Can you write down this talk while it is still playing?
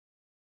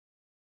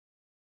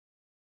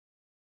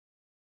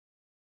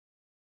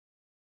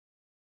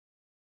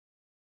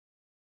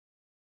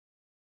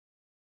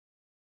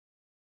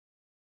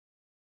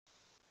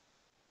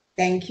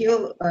Thank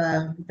you,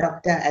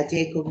 Dr.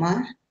 Ajay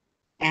Kumar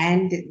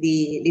and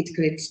the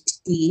Littcrit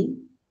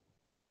team.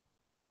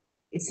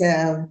 It's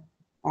an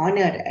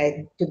honor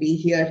to be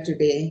here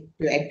today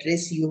to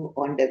address you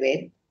on the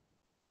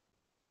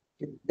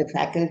web. The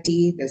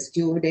faculty, the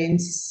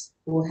students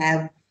who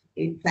have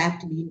in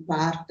fact been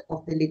part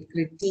of the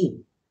Littcrit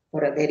team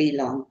for a very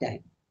long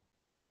time.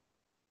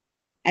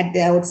 At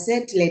the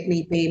outset, let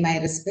me pay my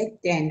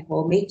respect and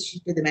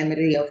homage to the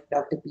memory of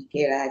Dr.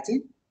 P.K.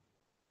 Rajan,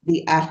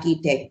 the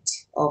architect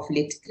of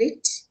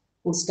Littcrit,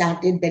 who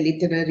started the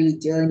literary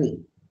journey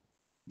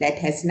that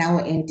has now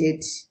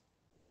ended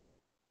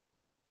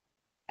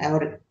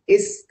or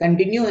is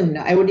continuing,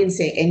 I wouldn't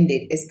say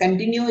ended, is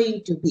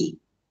continuing to be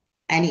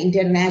an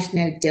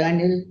international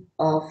journal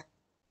of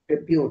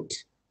repute.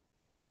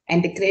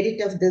 And the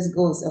credit of this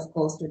goes, of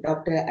course, to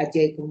Dr.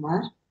 Ajay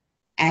Kumar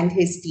and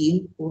his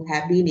team, who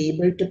have been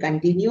able to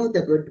continue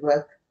the good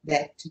work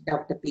that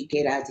Dr.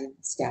 P.K. Rajan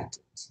started.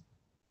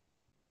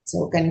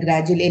 So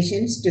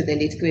congratulations to the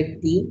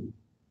Littcrit team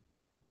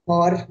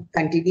for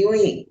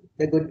continuing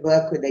the good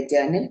work with the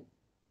journal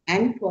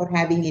and for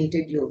having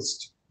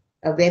introduced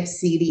a web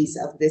series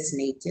of this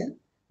nature,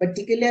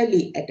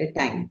 particularly at a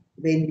time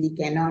when we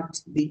cannot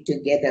be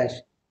together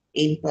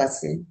in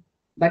person,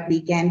 but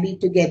we can be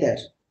together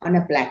on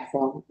a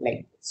platform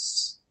like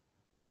this.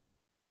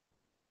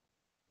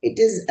 It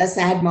is a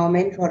sad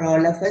moment for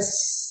all of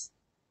us,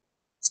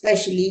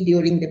 especially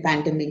during the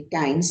pandemic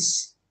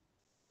times,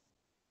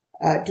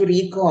 to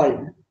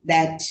recall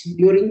that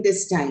during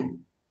this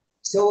time,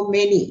 so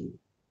many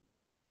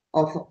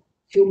of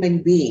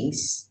human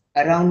beings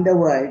around the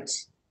world,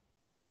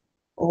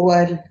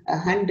 over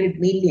 100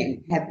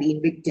 million, have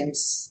been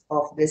victims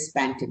of this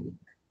pandemic,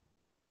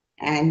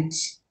 and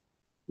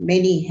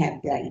many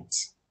have died.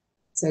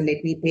 So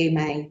let me pay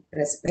my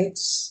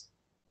respects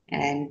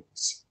and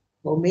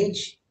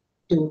homage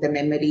to the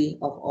memory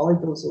of all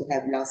those who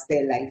have lost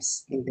their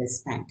lives in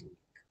this pandemic.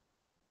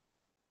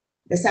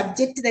 The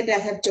subject that I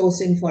have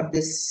chosen for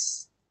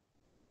this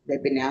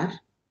webinar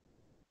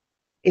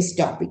is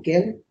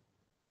topical,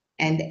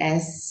 and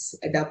as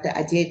Dr.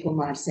 Ajay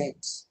Kumar said,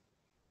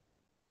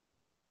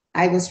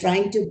 I was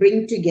trying to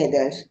bring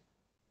together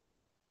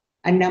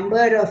a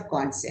number of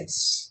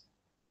concepts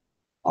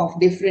of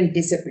different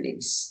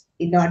disciplines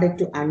in order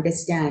to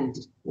understand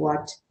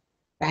what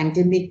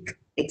pandemic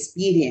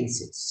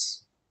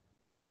experiences.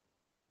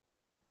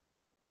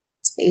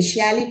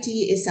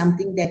 Spatiality is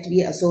something that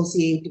we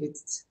associate with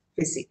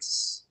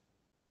physics.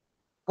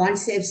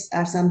 Concepts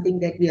are something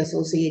that we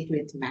associate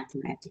with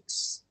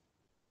mathematics.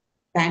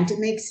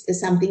 Pandemics is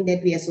something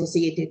that we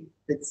associate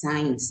with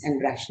science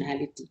and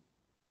rationality.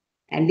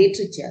 And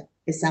literature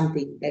is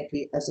something that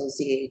we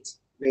associate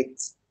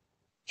with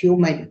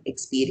human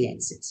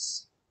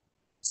experiences.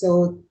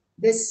 So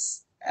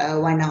this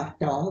 1 hour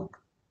talk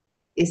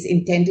is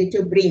intended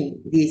to bring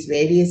these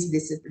various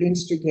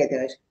disciplines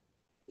together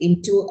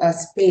into a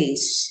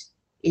space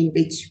in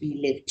which we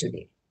live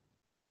today.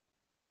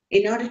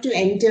 In order to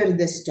enter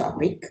this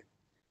topic,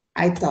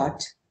 I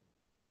thought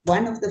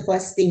one of the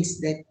first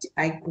things that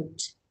I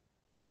could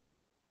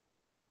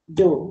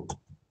do,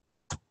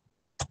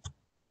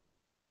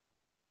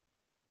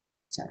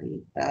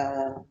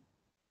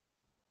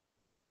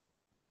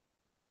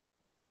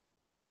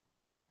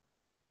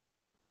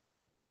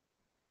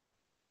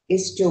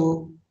 is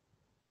to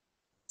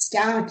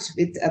start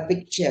with a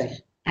picture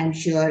I'm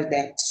sure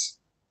that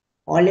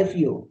all of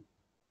you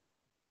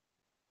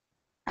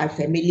are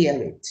familiar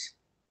with.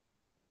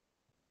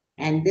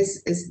 And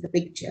this is the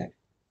picture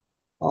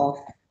of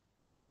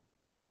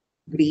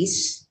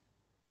Greece,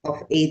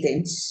 of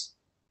Athens,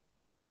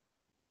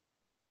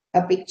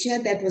 a picture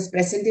that was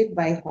presented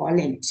by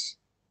Holland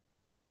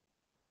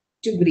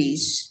to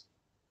Greece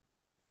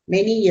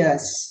many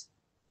years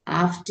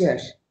after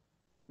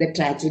the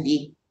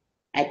tragedy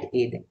at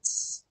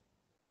Athens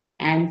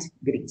and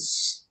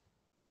Greece.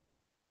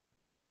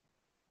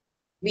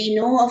 We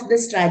know of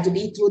this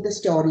tragedy through the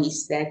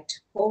stories that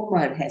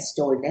Homer has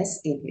told us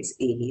in his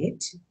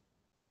Iliad.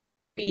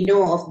 We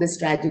know of this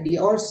tragedy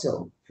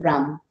also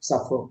from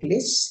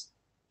Sophocles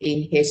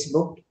in his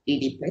book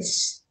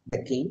Oedipus,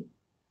 the King.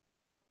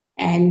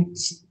 And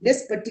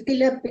this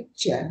particular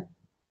picture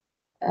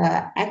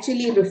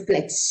actually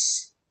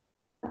reflects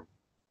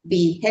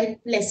the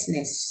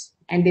helplessness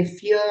and the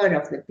fear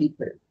of the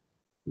people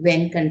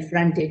when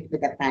confronted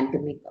with a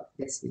pandemic of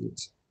this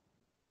nature.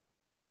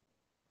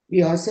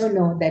 We also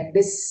know that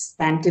this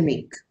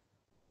pandemic,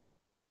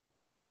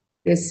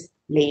 this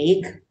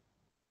plague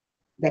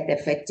that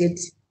affected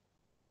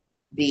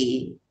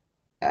the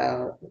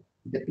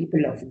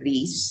people of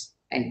Greece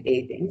and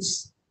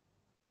Athens,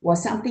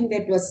 was something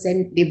that was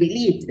sent, they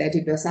believed that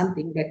it was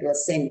something that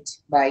was sent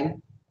by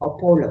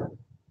Apollo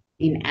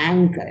in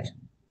anger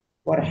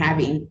for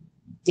having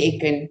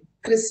taken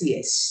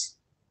Chryseis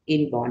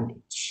in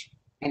bondage.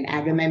 And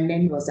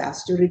Agamemnon was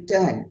asked to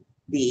return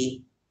the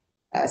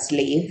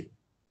slave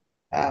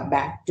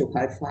back to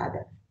her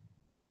father.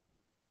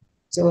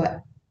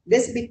 So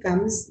this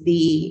becomes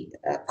the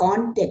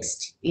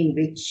context in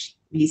which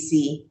we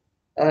see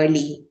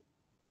early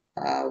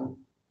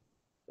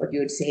what you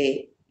would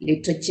say,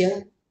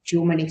 literature,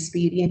 human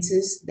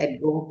experiences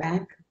that go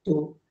back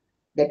to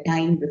the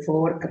time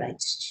before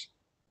Christ.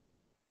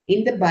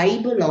 In the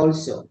Bible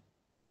also,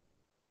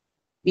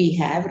 we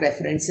have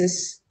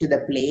references to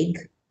the plague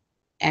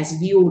as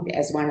viewed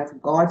as one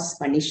of God's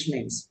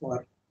punishments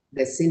for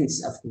the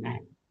sins of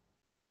man.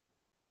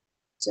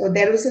 So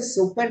there was a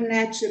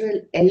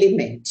supernatural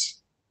element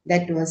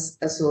that was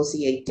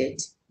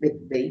associated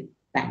with the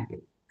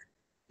pandemic.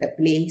 The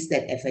plagues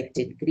that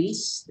affected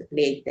Greece, the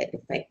plague that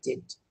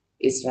affected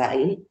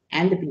Israel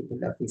and the people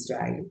of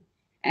Israel,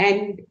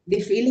 and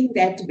the feeling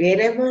that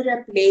wherever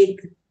a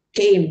plague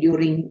came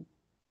during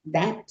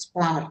that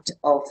part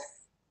of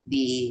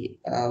the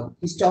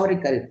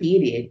historical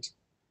period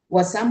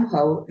was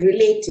somehow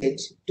related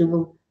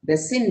to the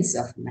sins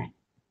of man,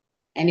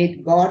 and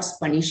it God's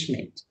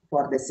punishment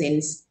for the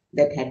sins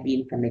that had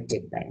been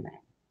committed by man.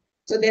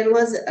 So there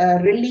was a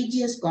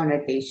religious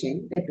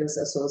connotation that was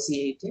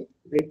associated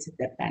with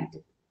the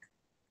pandemic.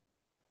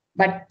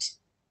 But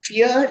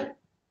fear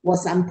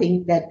was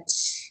something that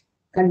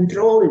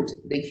controlled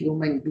the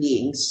human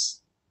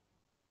beings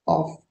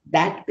of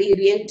that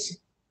period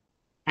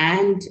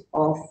and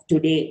of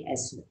today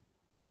as well.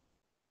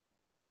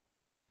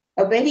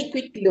 A very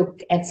quick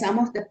look at some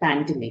of the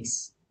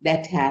pandemics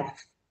that have,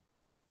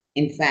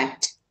 in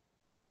fact,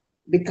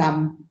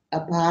 become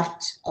a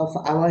part of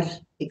our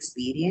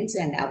experience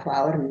and of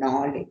our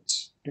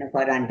knowledge and of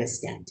our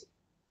understanding.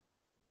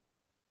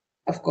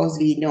 Of course,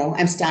 we know,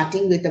 I'm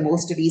starting with the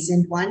most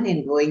recent one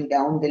and going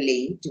down the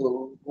lane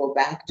to go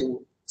back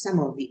to some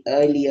of the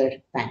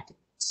earlier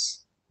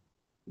pandemics.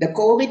 The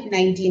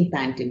COVID-19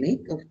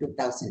 pandemic of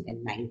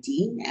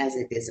 2019, as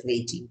it is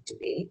raging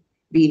today,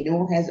 we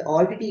know has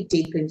already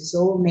taken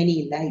so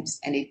many lives,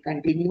 and it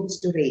continues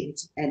to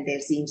rage, and there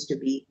seems to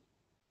be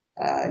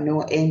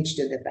no end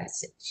to the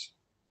passage.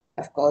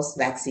 Of course,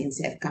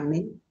 vaccines have come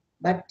in,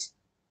 but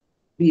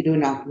we do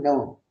not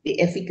know the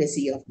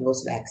efficacy of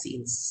those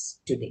vaccines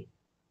today,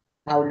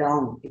 how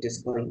long it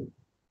is going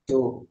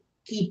to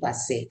keep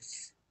us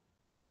safe.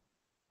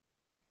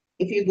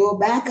 If you go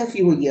back a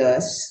few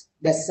years,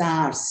 the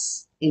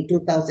SARS in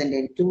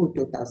 2002,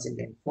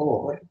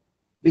 2004,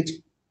 which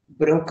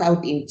broke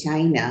out in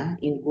China,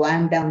 in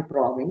Guangdong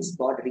province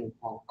bordering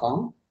Hong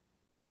Kong,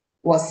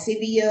 was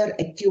severe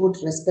acute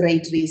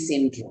respiratory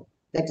syndrome.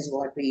 That is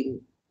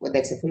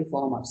that's a full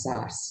form of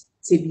SARS,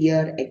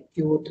 severe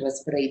acute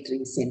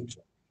respiratory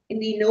syndrome. And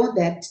we know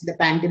that the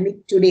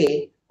pandemic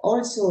today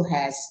also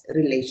has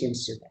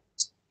relations to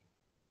that.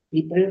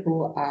 People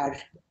who are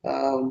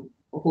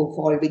who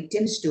fall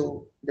victims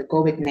to the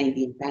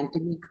COVID-19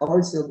 pandemic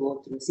also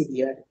go through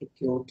severe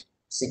acute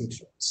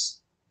syndromes.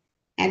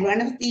 And one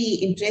of the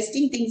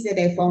interesting things that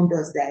I found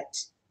was that,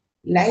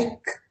 like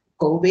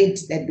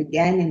COVID that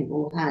began in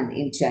Wuhan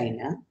in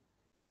China,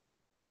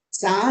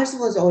 SARS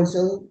was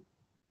also,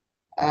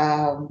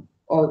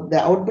 or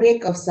the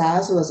outbreak of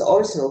SARS was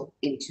also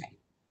in China.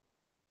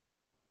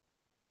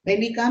 When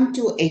we come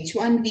to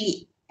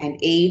H1V and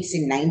AIDS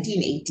in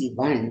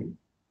 1981,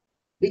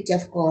 which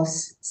of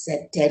course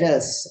set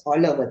terrors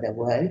all over the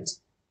world,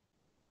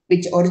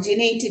 which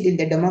originated in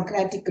the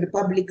Democratic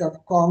Republic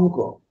of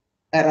Congo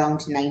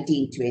around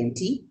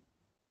 1920,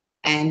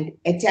 and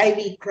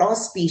HIV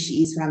cross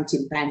species from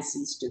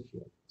chimpanzees to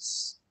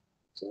humans.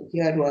 So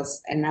here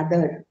was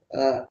another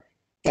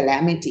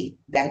calamity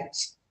that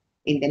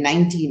in the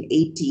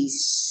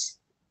 1980s,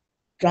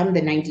 from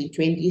the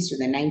 1920s to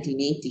the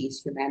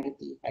 1980s,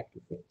 humanity had to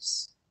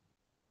face.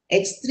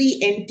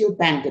 H3N2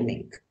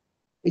 pandemic,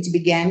 which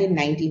began in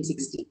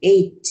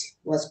 1968,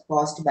 was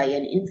caused by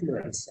an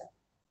influenza.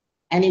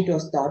 And it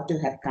was thought to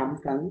have come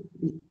from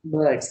the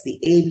birds, the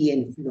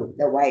avian flu,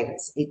 the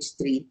virus,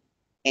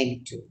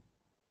 H3N2.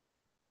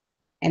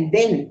 And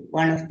then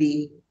one of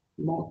the,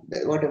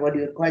 what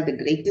you would call the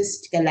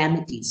greatest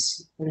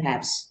calamities,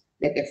 perhaps,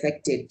 that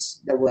affected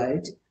the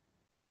world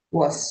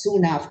was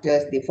soon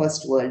after the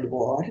First World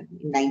War,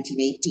 in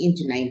 1918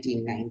 to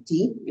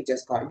 1919, which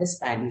was called the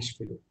Spanish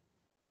flu.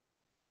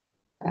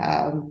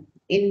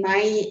 In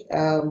my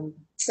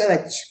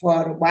search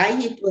for why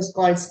it was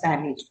called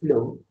Spanish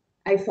flu,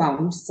 I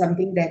found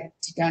something that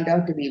turned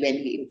out to be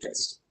very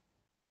interesting.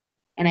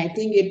 And I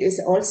think it is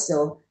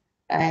also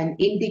an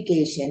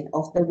indication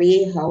of the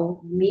way how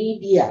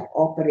media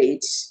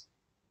operates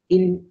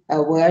in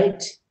a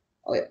world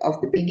of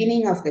the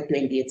beginning of the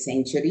 20th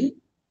century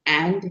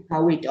and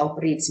how it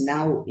operates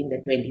now in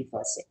the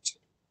 21st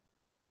century.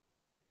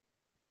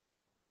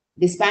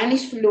 The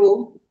Spanish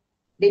flu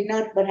did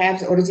not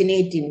perhaps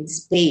originate in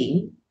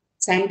Spain.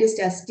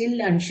 Scientists are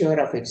still unsure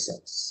of its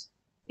source.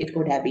 It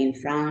could have been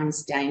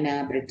France,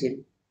 China,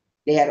 Britain.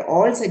 They are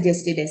all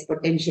suggested as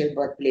potential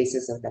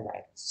birthplaces of the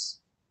virus,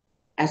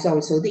 as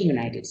also the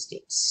United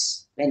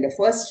States, when the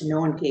first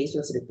known case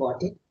was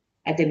reported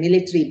at a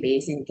military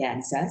base in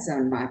Kansas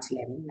on March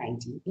 11,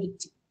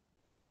 1980.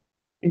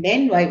 And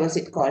then why was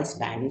it called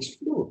Spanish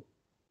flu?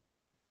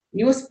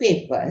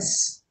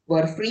 Newspapers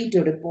were free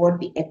to report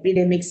the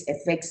epidemic's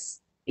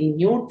effects in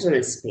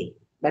neutral Spain,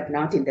 but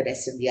not in the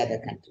rest of the other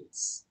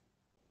countries.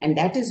 And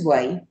that is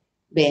why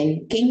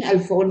when King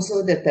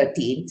Alfonso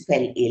XIII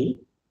fell ill,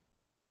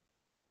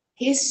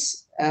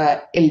 his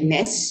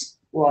illness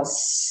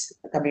was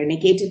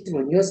communicated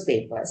through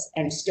newspapers,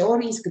 and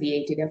stories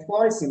created a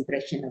false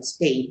impression of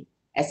Spain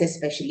as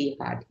especially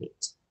hard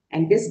hit.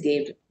 And this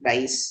gave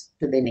rise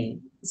to the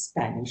name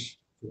Spanish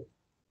flu.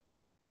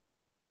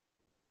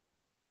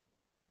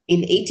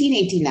 In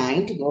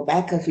 1889, to go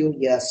back a few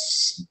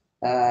years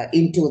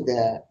into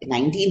the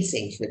 19th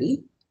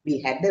century, we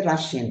had the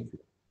Russian flu.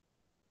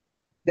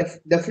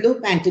 The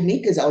flu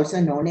pandemic is also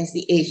known as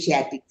the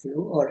Asiatic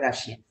flu or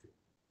Russian flu.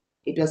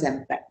 It was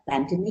a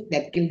pandemic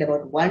that killed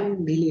about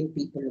 1 million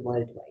people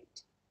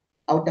worldwide,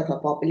 out of a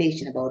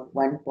population about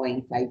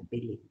 1.5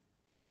 billion.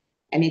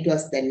 And it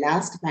was the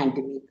last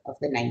pandemic of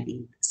the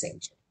 19th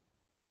century.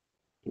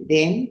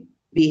 Then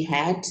we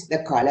had the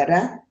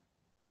cholera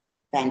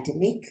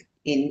pandemic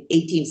in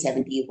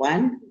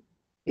 1871,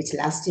 which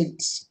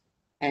lasted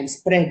and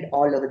spread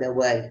all over the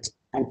world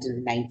until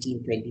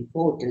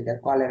 1924, till the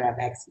cholera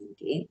vaccine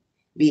came.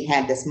 We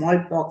had the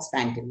smallpox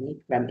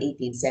pandemic from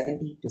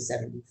 1870 to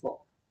 74.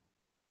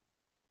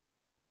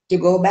 To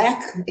go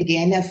back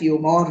again a few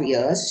more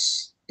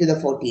years to the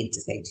 14th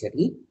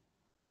century,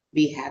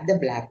 we have the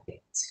Black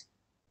Death.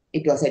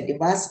 It was a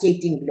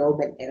devastating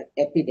global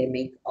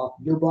epidemic of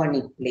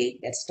bubonic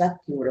plague that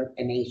struck Europe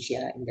and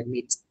Asia in the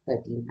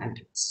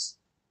mid-1300s.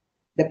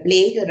 The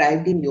plague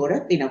arrived in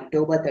Europe in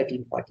October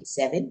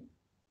 1347,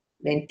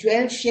 when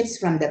 12 ships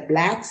from the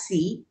Black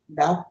Sea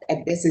docked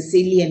at the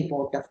Sicilian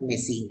port of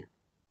Messina.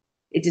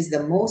 It is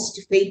the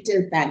most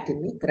fatal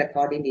pandemic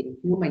recorded in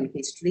human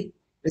history,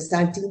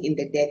 resulting in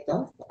the death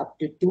of up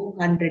to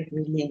 200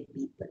 million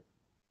people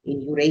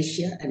in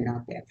Eurasia and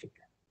North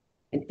Africa,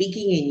 and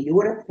peaking in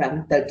Europe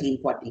from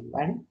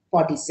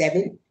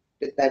 1347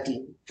 to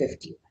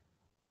 1351.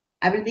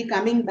 I will be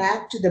coming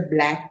back to the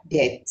Black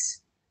Death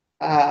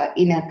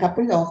in a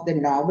couple of the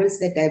novels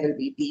that I will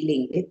be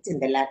dealing with in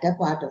the latter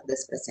part of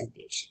this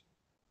presentation.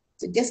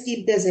 So just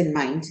keep this in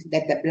mind,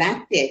 that the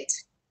Black Death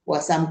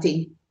was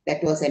something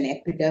that was an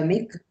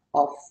epidemic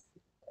of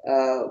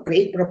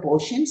great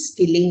proportions,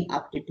 killing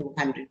up to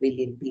 200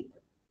 million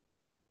people.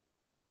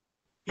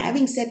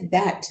 Having said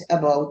that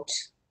about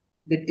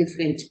the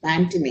different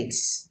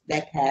pandemics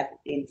that have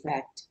in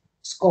fact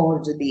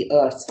scourged the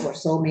earth for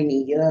so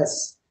many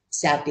years,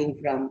 starting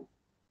from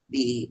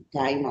the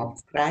time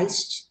of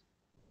Christ,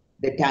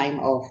 the time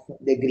of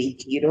the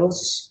Greek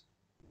heroes,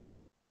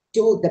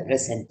 to the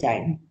present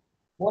time,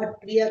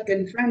 what we are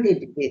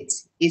confronted with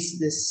is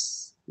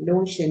this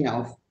notion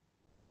of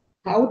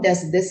how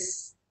does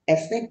this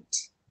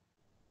affect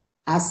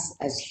us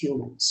as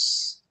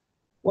humans?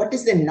 What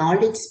is the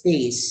knowledge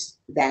space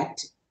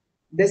that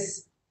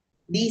these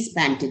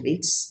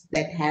pandemics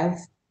that have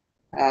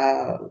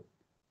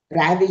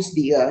ravaged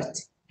the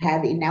earth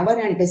have in our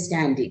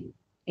understanding,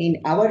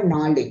 in our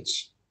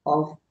knowledge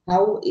of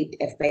how it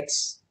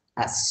affects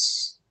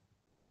us?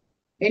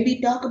 When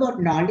we talk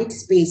about knowledge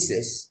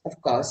spaces,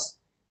 of course,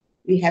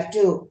 we have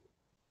to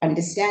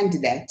understand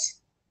that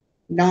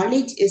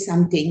knowledge is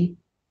something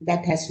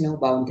that has no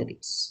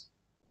boundaries.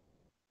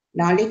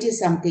 Knowledge is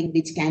something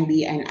which can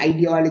be an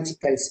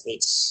ideological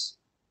space,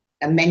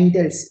 a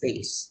mental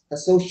space, a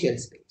social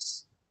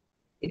space.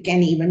 It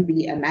can even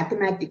be a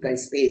mathematical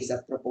space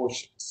of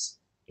proportions.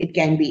 It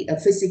can be a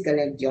physical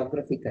and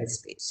geographical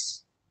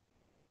space.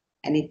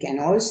 And it can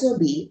also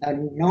be a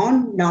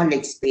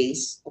non-knowledge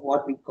space,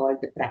 what we call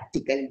the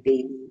practical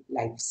daily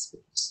life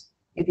space.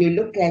 If you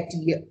look at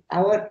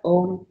our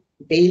own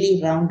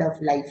daily round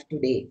of life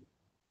today,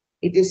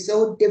 it is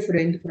so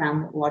different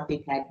from what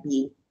it had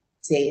been,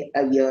 say,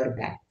 a year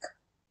back.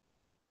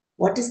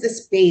 What is the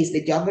space,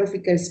 the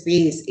geographical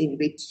space in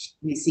which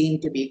we seem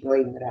to be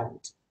going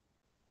around?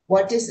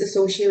 What is the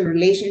social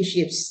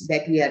relationships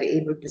that we are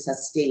able to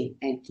sustain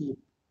and keep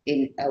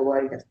in a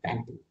world of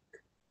pandemic?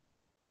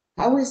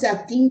 How is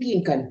our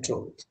thinking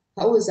controlled?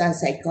 How is our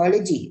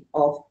psychology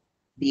of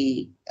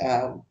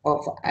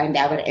and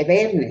our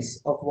awareness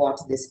of what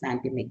this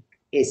pandemic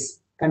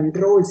is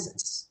controls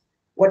us?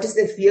 What is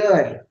the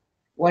fear?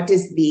 What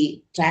is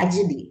the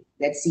tragedy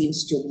that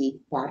seems to be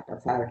part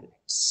of our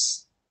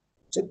lives?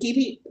 So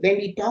when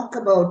we talk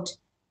about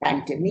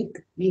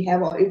pandemic,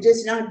 it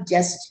is not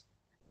just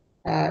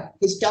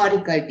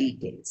historical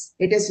details.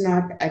 It is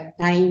not a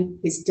time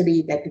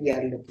history that we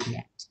are looking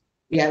at.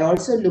 We are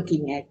also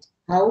looking at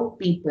how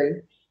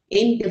people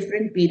in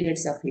different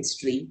periods of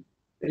history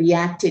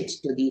reacted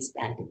to these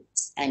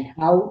pandemics and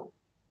how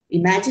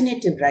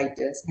imaginative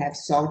writers have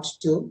sought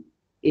to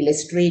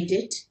illustrate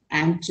it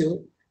and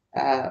to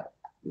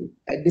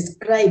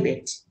describe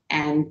it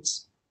and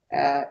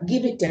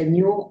give it a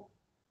new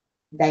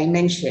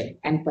dimension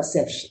and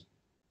perception.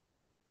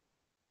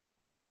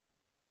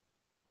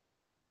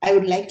 I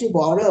would like to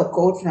borrow a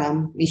quote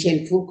from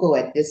Michel Foucault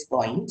at this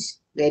point,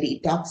 where he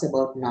talks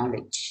about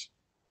knowledge.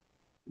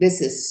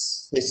 This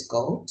is his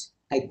quote,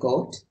 I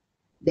quote,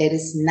 "There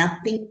is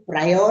nothing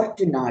prior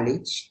to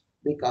knowledge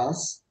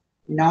because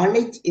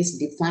knowledge is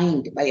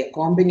defined by a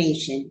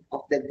combination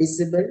of the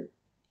visible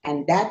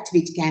and that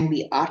which can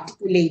be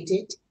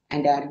articulated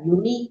and are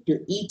unique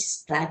to each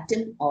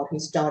stratum or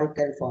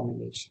historical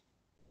formulation.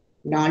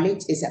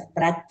 Knowledge is a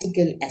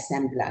practical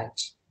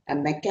assemblage, a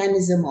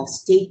mechanism of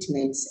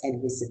statements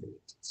and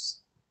visibilities.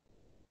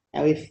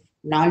 Now, if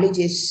knowledge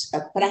is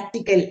a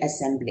practical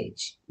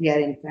assemblage, we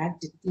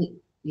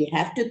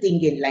have to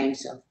think in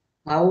lines of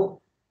how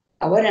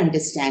our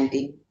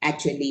understanding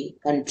actually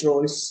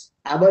controls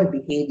our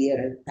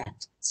behavioral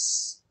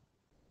patterns.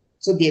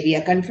 So there we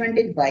are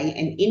confronted by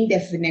an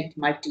indefinite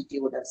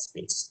multitude of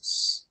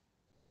spaces.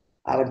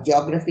 Our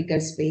geographical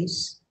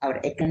space, our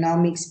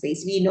economic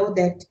space. We know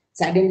that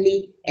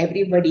suddenly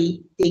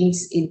everybody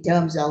thinks in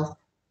terms of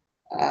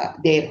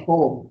their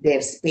home,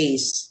 their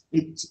space,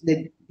 which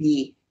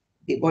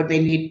but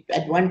when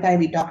at one time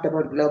we talked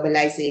about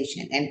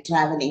globalization and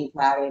traveling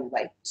far and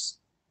wide.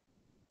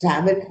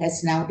 Travel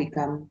has now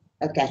become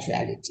a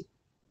casualty.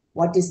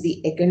 What is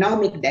the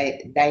economic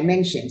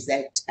dimensions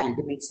that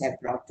pandemics have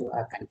brought to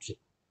our country?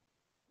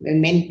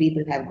 When many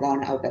people have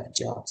gone out of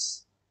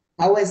jobs.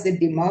 How has the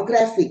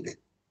demographic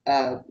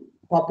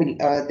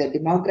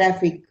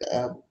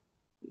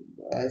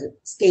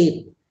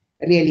scale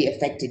really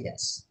affected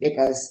us?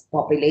 Because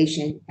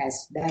population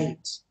has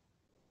died.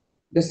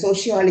 The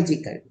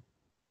sociological,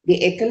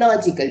 the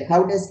ecological,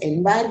 how does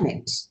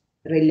environment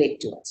relate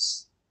to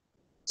us?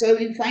 So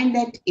we find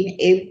that in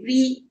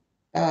every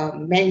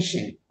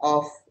mention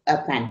of a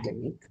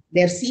pandemic,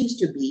 there seems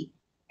to be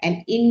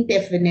an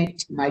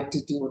indefinite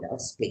multitude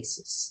of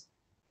spaces.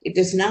 It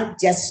is not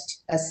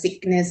just a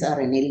sickness or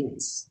an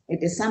illness.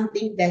 It is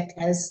something that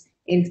has,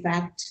 in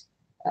fact,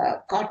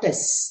 caught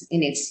us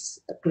in its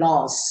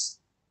claws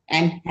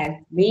and have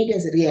made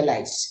us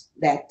realize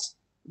that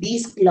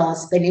these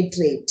claws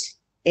penetrate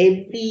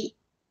every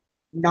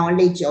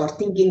knowledge or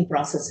thinking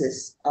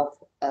processes of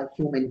a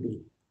human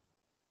being.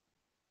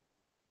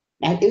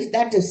 And if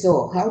that is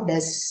so, how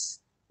does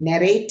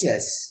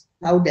narrators,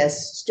 how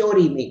does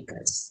story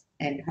makers,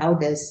 and how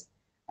does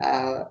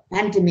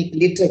pandemic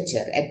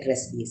literature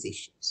address these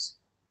issues?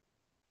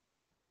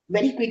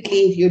 Very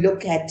quickly, if you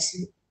look at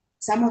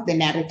some of the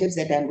narratives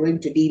that I'm going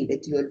to deal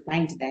with, you will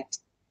find that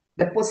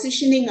the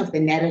positioning of the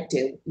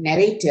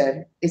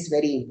narrator is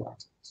very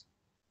important.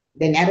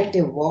 The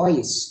narrative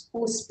voice,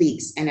 who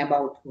speaks and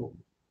about whom.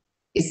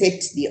 Is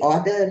it the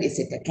author? Is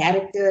it a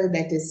character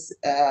that is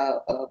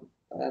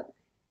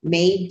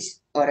made,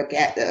 or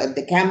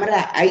the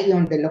camera eye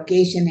on the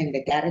location and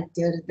the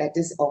character that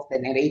is of the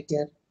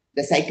narrator,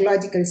 the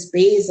psychological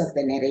space of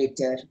the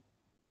narrator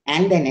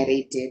and the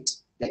narrated,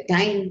 the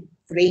time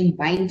frame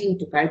binding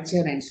to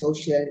culture and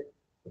social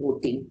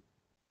rooting,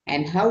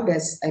 and how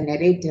does a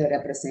narrator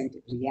represent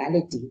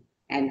reality,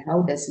 and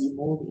how does he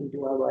move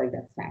into a world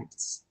of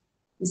fantasy.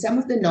 In some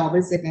of the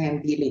novels that I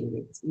am dealing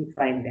with, we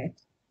find that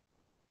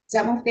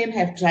some of them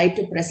have tried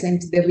to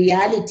present the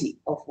reality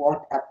of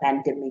what a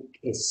pandemic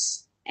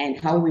is and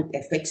how it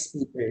affects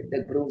people,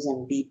 the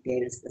gruesome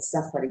details, the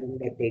suffering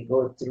that they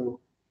go through.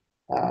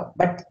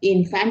 But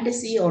in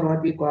fantasy, or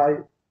what we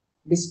call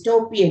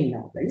dystopian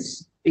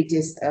novels, which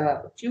is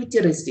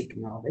futuristic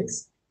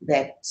novels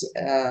that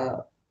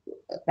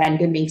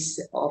pandemics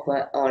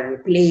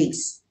or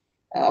plagues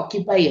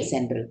occupy a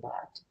central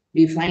part,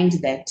 we find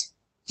that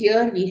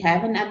here we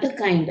have another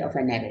kind of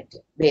a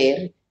narrative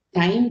where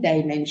time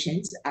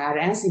dimensions are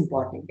as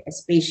important as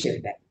spatial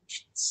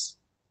dimensions.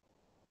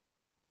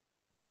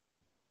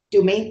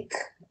 To make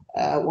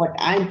what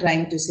I'm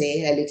trying to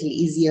say a little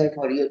easier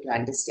for you to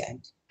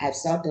understand, I've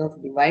sort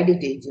of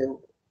divided into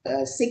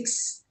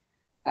 6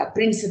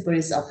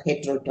 principles of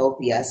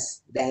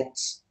heterotopias that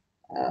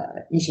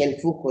Michel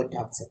Foucault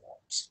talks about.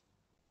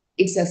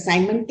 It's a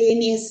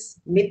simultaneous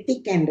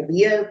mythic and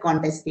real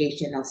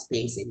contestation of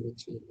space in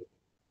which we live.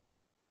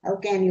 How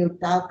can you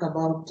talk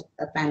about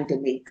a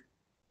pandemic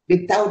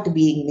without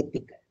being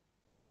mythical?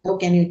 How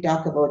can you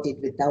talk about it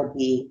without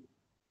being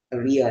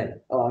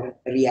real or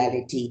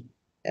reality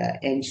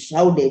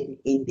enshrouded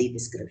in the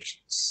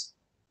descriptions?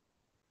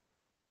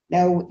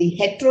 Now, the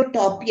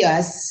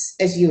heterotopias,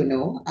 as you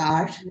know,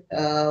 are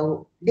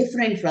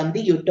different from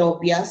the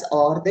utopias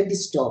or the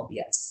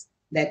dystopias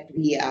that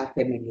we are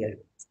familiar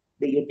with.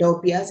 The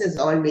utopia is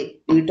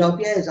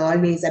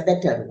always a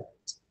better world,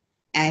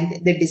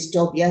 and the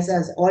dystopias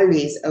are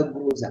always a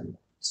gruesome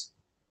world.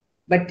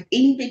 But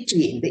in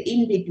between, the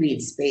in-between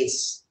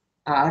space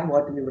are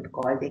what we would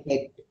call the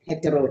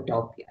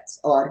heterotopias,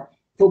 or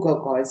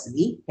Foucault calls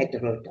the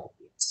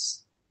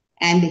heterotopias.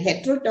 And the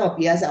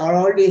heterotopias are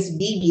always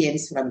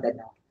deviants from the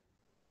norm.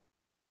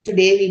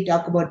 Today we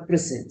talk about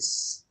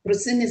prisons.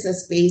 Prison is a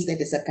space that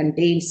is a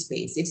contained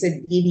space. It's a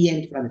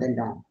deviant from the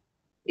norm.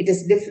 It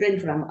is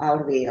different from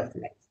our way of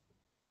life.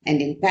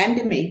 And in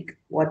pandemic,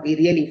 what we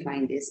really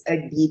find is a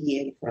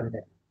deviant from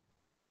the norm.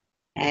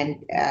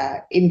 And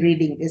in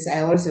reading this,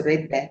 I also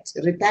read that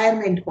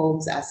retirement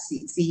homes are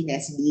seen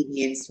as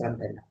deviants from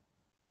the norm.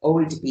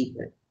 Old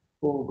people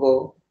who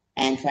go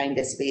and find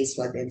a space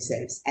for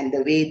themselves, and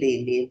the way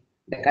they live,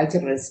 the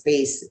cultural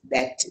space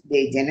that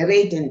they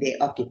generate and they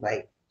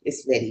occupy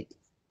is very different.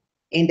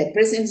 In the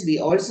prisons, we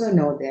also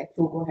know that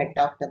Foucault had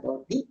talked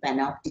about the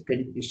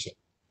panoptical vision.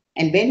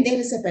 And when there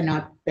is a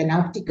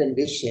panoptical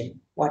vision,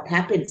 what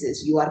happens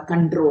is you are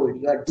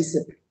controlled, you are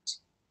disciplined.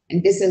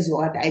 And this is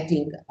what I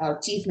think our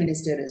chief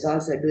minister is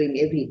also doing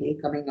every day,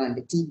 coming on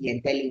the TV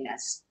and telling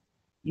us,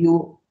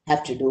 you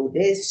have to do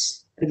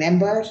this.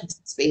 Remember,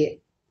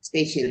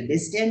 spatial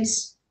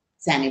distance,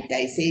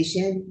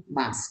 sanitization,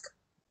 mask.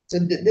 So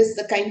this is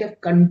the kind of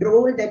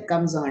control that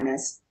comes on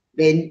us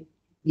when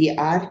we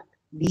are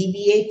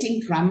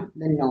deviating from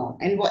the norm.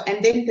 And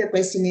then the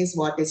question is,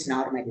 what is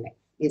normal life?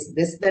 Is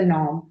this the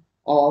norm,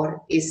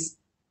 or is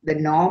the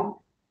norm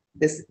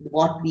this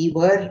what we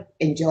were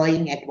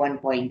enjoying at one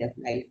point of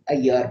life, a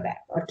year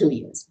back or 2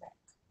 years back?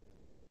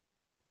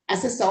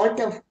 As a sort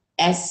of,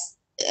 as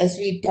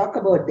we talk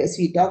about this,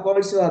 we talk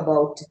also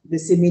about the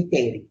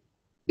cemetery,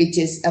 which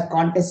is a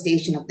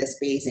contestation of the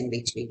space in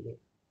which we live.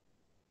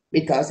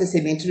 Because the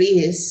cemetery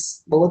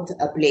is both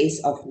a place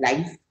of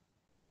life,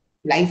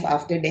 life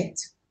after death.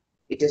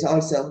 It is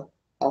also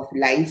of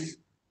life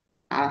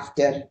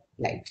after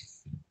life,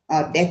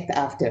 or death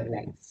after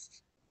life.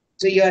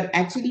 So you're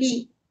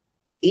actually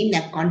in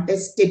a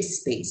contested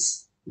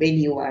space when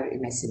you are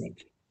in a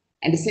cemetery.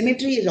 And the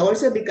cemetery is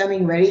also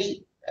becoming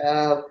very,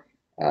 I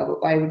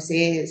would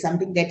say,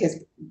 something that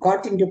has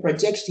got into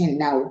projection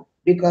now,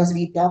 because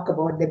we talk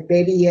about the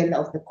burial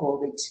of the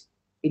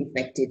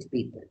COVID-infected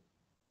people.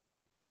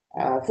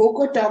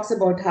 Foucault talks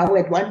about how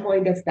at one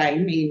point of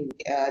time in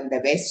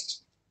the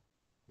West,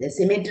 the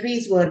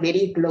cemeteries were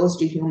very close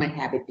to human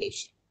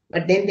habitation.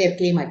 But then there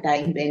came a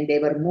time when they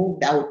were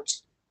moved out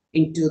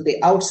into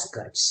the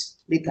outskirts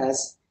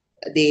because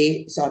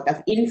they sort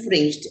of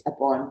infringed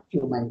upon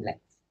human life.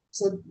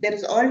 So there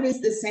is always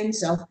the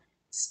sense of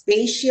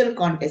spatial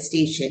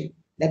contestation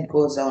that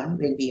goes on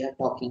when we are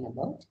talking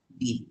about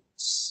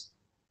deviance.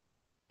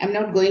 I'm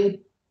not going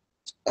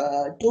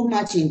too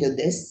much into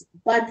this,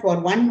 but for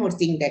one more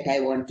thing that I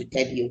want to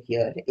tell you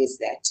here is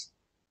that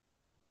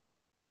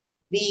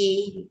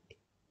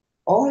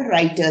all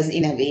writers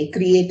in a way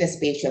create a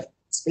space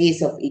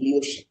of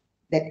illusion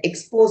that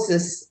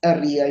exposes a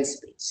real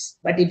space,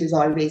 but it is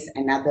always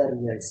another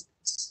real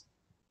space,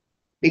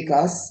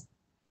 because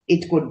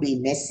it could be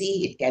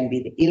messy, it can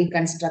be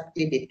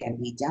ill-constructed, it can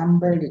be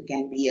jumbled, it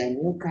can be a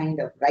new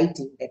kind of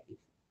writing that we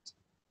find.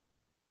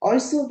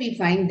 Also, we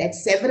find that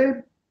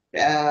several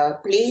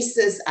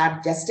places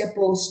are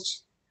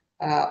juxtaposed,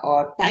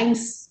 or time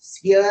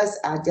spheres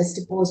are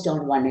juxtaposed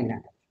on one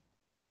another.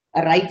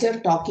 A writer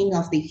talking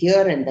of the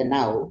here and the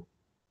now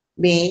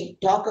may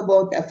talk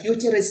about a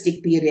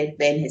futuristic period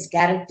when his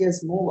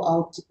characters move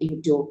out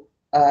into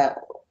a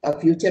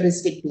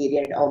futuristic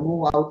period or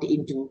move out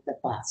into the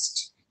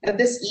past. Now,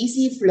 this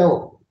easy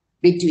flow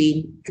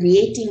between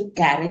creating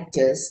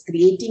characters,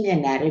 creating a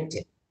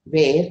narrative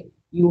where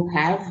you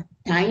have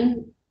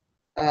time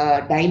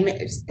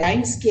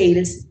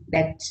scales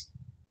that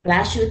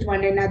clash with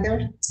one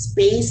another,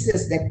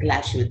 spaces that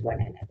clash with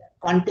one another,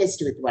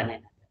 contest with one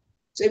another.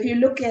 So if you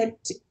look at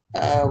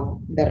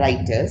the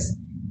writers,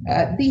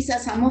 these are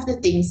some of the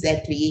things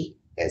that we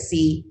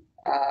see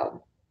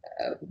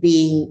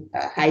being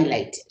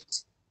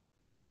highlighted.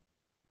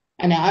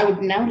 And I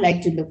would now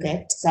like to look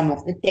at some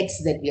of the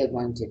texts that we are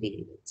going to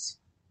deal with.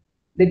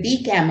 The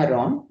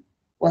Decameron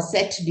was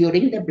set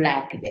during the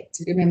Black Death.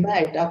 Remember,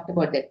 I talked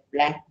about the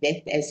Black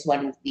Death as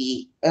one of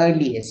the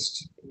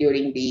earliest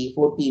during the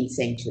 14th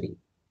century.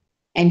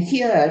 And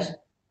here,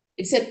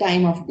 it's a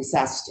time of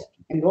disaster.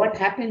 And what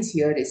happens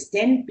here is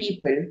 10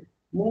 people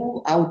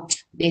move out,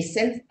 they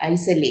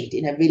self-isolate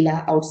in a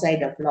villa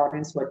outside of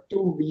Florence for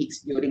 2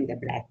 weeks during the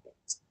Black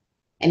Death.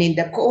 And in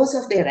the course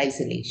of their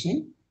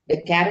isolation,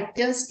 the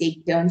characters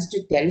take turns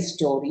to tell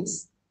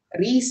stories,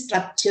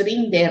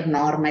 restructuring their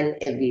normal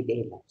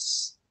everyday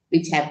lives,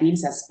 which have been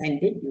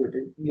suspended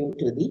due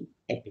to the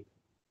epidemic.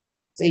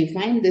 So you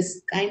find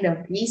this kind of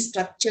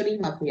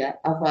restructuring of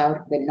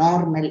the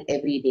normal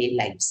everyday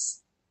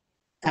lives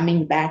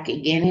coming back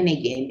again and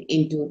again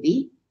into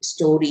the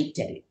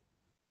storytelling.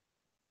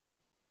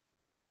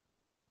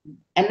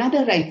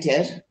 Another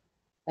writer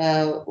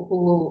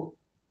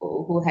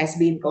who has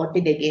been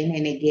quoted again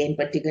and again,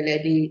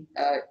 particularly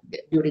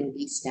during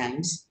these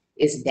times,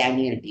 is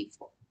Daniel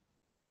Defoe.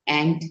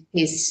 And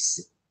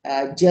his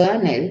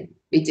journal,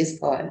 which is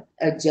called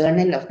A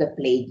Journal of the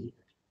Plague Year.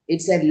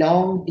 It's a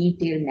long,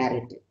 detailed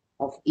narrative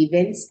of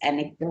events,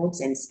 anecdotes,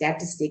 and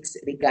statistics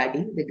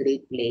regarding the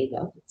Great Plague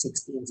of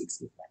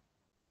 1665.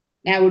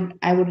 Now,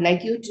 I would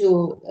like you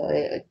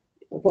to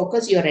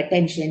focus your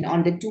attention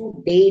on the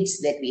two dates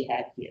that we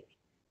have here.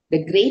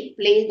 The Great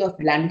Plague of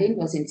London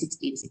was in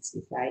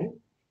 1665.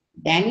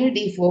 Daniel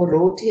Defoe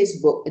wrote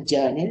his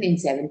journal in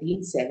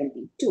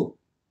 1772.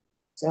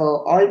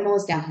 So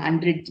almost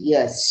 100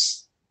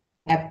 years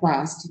have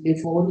passed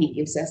before he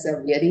gives us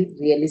a very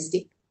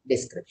realistic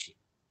description.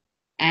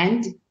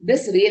 And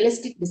this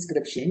realistic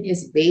description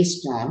is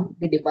based on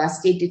the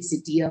devastated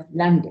city of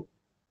London,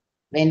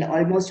 when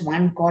almost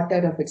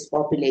 1/4 of its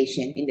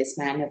population in the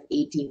span of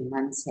 18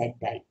 months had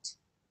died.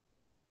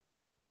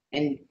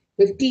 And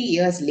 50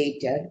 years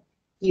later,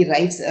 he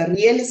writes a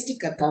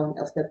realistic account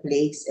of the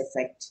plague's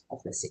effect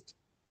of the city.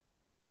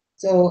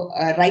 So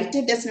a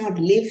writer does not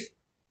live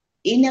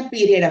in a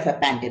period of a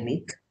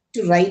pandemic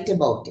to write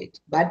about it,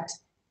 but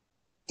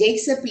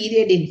takes a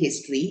period in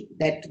history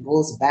that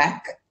goes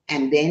back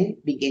and then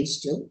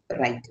begins to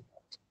write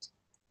about it.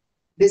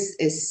 This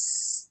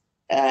is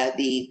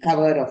the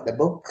cover of the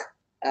book,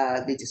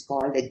 which is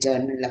called A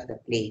Journal of the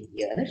Plague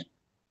Year.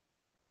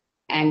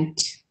 And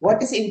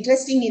what is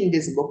interesting in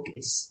this book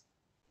is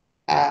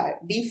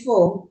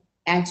Defoe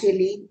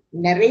actually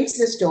narrates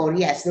the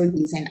story as though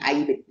he's an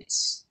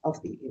eyewitness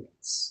of the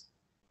events.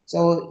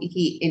 So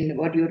he, in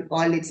what you would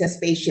call, it's a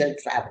spatial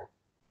travel,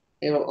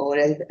 or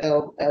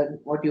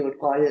what you would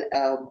call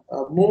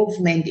a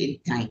movement in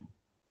time,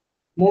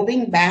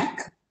 moving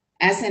back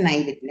as an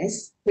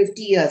eyewitness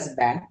 50 years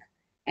back.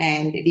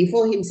 And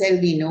Defoe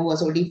himself, we know,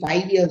 was only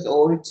 5 years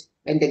old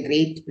when the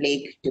Great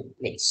Plague took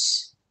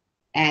place.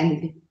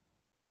 And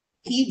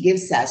he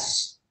gives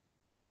us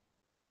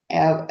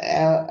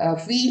a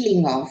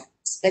feeling of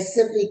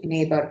specific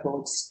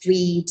neighborhoods,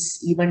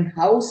 streets, even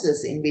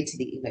houses in which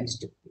the events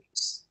took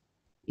place.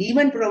 He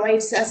even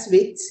provides us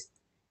with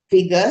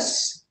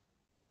figures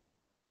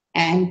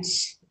and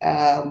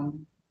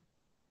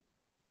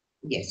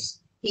yes,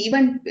 he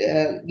even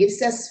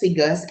gives us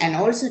figures and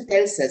also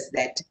tells us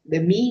that the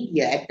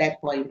media at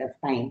that point of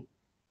time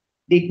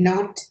did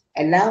not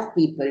allow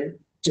people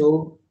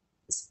to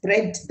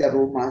spread the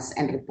rumors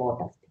and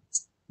report of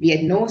things. We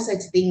had no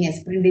such thing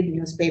as printed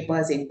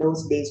newspapers in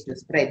those days to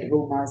spread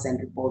rumors and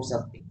reports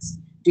of things,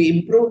 to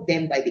improve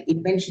them by the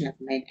invention of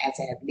men, as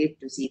I have lived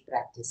to see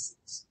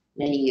practices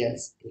many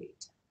years later.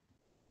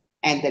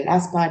 And the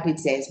last part it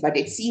says, but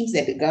it seems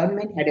that the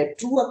government had a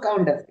true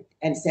account of it,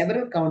 and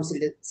several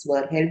councils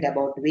were held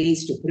about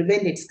ways to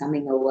prevent its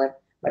coming over,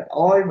 but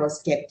all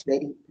was kept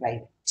very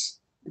private.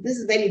 This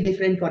is very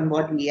different from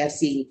what we are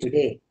seeing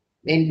today,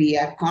 when we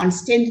are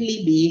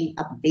constantly being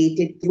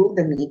updated through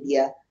the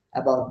media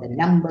about the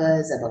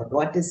numbers, about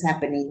what is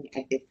happening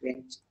at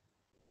different.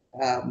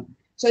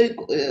 So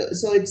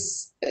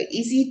it's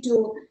easy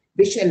to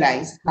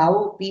visualize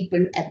how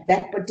people at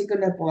that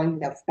particular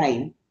point of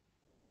time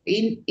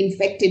in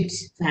infected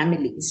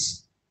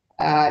families,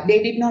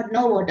 they did not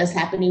know what was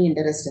happening in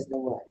the rest of the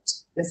world.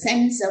 The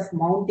sense of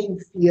mounting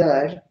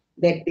fear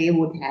that they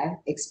would have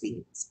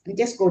experienced. I'm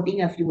just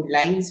quoting a few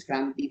lines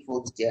from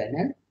Defoe's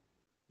journal.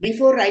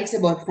 Defoe writes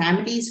about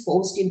families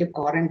forced into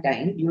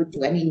quarantine due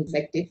to an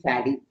infected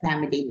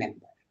family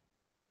member.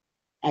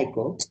 I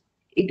quote,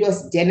 "It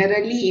was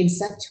generally in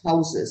such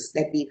houses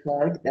that we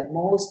heard the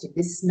most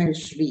dismal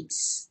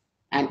shrieks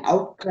and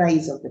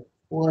outcries of the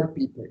poor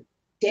people,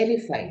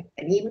 terrified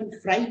and even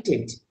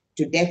frightened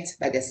to death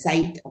by the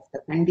sight of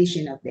the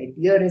condition of their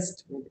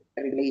dearest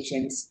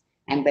relations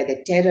and by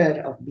the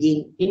terror of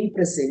being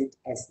imprisoned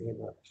as they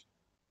were."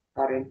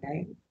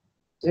 Quarantine.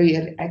 So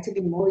you're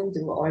actually moving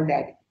through all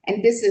that.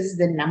 And this is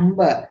the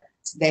number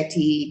that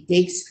he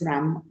takes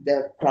from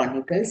the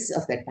chronicles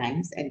of the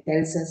times and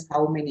tells us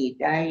how many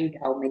died,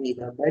 how many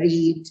were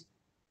buried.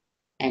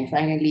 And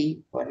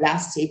finally, the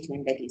last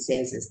statement that he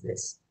says is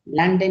this: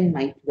 London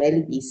might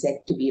well be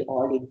said to be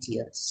all in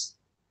tears.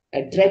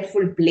 A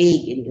dreadful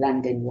plague in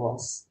London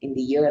was in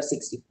the year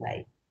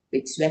 65,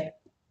 which swept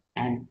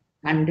and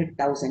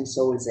 100,000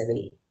 souls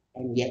away,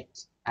 and yet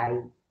I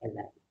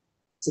alive.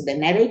 So the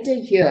narrator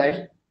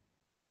here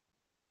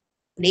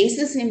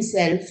places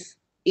himself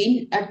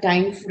in a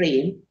time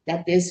frame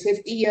that is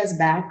 50 years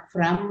back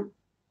from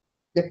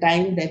the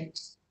time that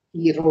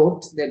he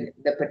wrote the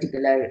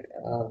particular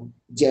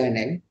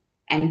journal,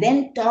 and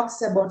then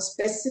talks about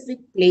specific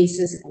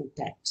places and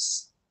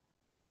times.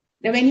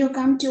 Now, when you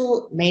come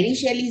to Mary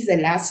Shelley's The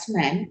Last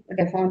Man,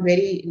 what I found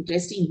very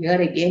interesting here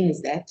again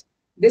is that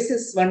this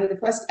is one of the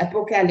first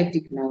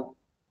apocalyptic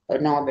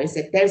novels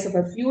that tells of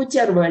a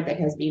future world that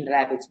has been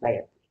ravaged by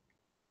a plague.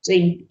 So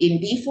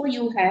in Defoe,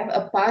 you have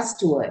a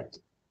past world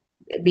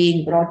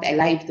being brought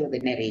alive through the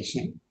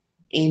narration.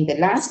 In The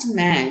Last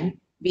Man,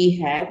 we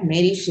have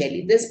Mary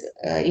Shelley. This,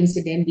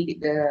 incidentally,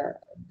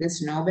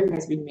 this novel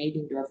has been made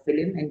into a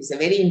film, and it's a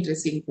very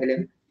interesting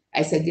film.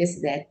 I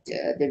suggest that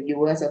the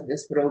viewers of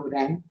this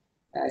program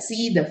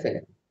see the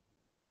film.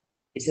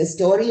 It's a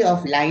story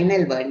of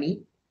Lionel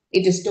Verney.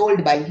 It is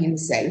told by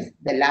himself,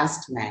 the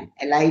last man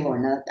alive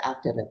on earth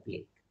after a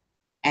plague.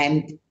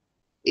 And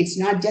it's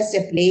not just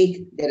a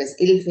plague, there is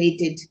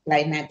ill-fated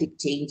climatic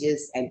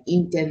changes and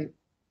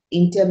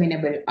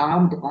interminable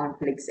armed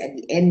conflicts at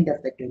the end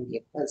of the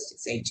 21st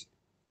century.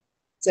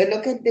 So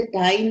look at the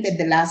time that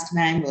The Last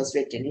Man was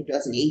written. It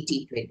was in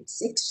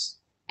 1826,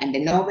 and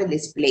the novel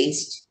is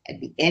placed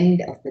at the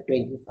end of the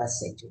 21st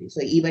century,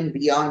 so even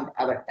beyond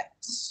our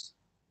times.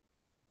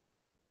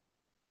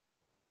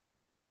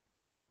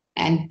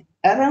 And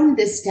around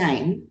this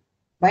time,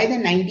 by the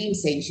 19th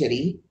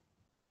century,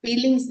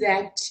 feelings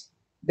that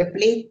the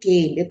plague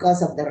came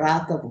because of the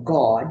wrath of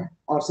God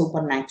or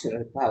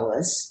supernatural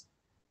powers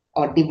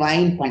or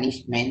divine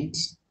punishment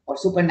or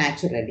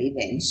supernatural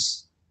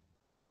events.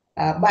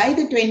 By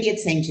the 20th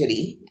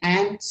century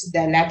and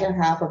the latter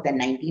half of the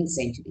 19th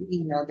century, we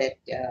know that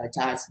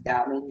Charles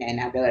Darwin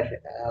and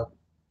other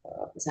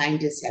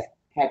scientists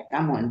had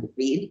come on the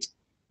field.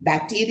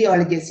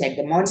 Bacteriologists had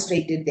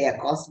demonstrated they are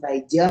caused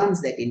by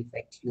germs that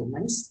infect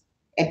humans.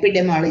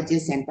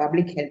 Epidemiologists and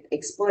public health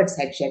experts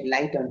had shed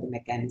light on the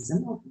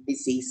mechanism of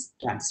disease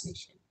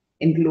transmission,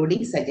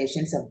 including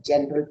suggestions of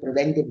general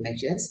preventive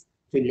measures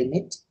to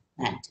limit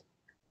pandemic.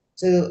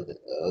 So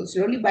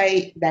slowly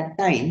by that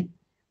time,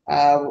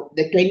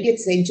 the 20th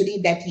century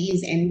that he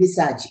is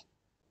envisaging.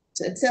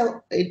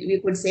 So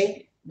we could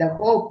say the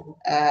hope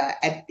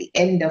at the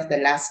end of the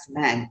last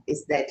man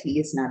is that he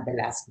is not the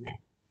last man.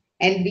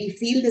 And we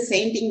feel the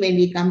same thing when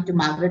we come to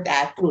Margaret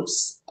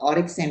Atwood's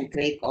Oryx and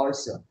Crake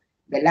also.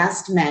 The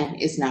last man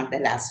is not the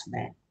last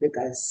man,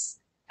 because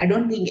I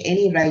don't think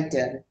any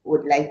writer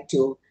would like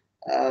to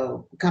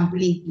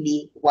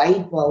completely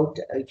wipe out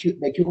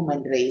the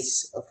human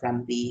race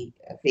from the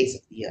face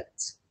of the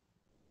earth.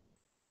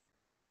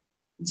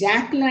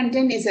 Jack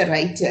London is a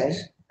writer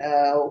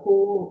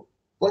who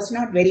was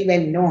not very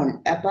well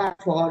known, apart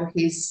for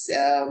his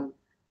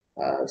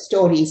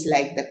stories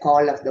like The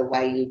Call of the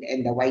Wild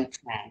and The White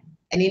Man.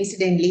 And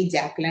incidentally,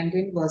 Jack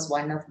London was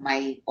one of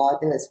my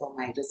authors for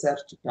my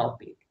research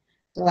topic.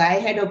 So I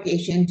had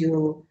occasion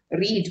to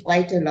read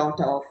quite a lot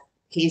of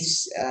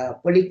his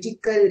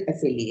political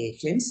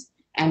affiliations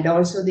and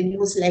also the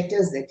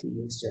newsletters that he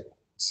used to write.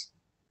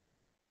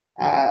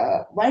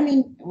 One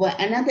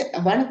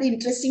of the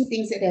interesting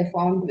things that I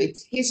found with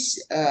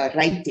his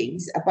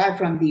writings, apart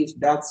from these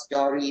dog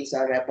stories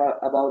or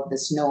about the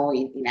snow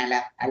in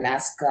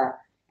Alaska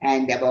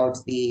and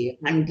about the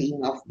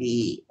hunting of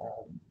the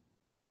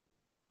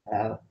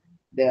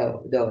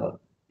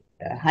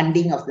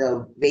hunting of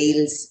the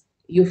whales,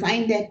 you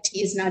find that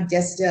he's not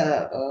just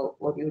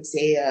what you would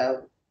say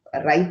a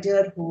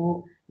writer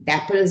who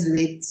dapples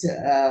with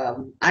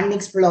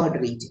unexplored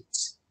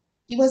regions.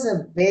 He was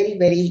a very,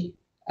 very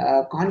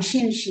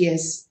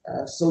conscientious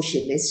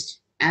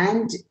socialist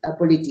and a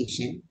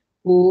politician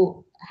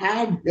who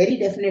had very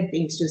definite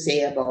things to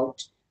say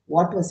about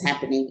what was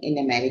happening in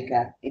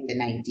America in the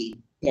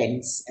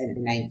 1910s and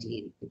the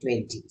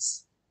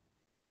 1920s.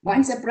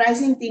 One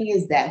surprising thing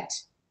is that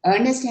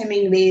Ernest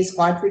Hemingway,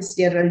 Scott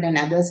Fitzgerald, and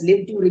others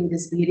lived during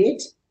this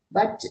period,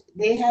 but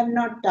they have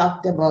not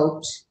talked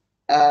about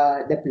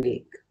the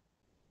plague.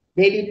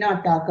 They did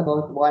not talk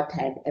about what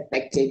had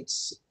affected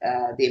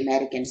the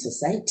American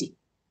society.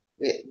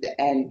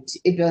 And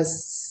it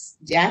was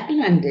Jack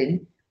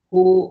London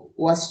who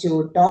was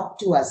to talk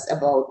to us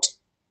about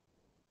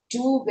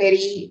two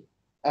very,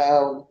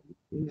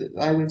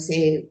 I would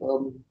say,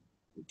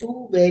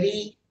 two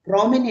very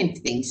prominent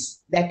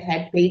things that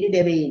had faded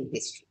away in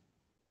history,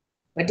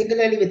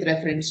 particularly with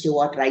reference to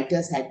what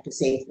writers had to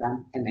say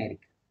from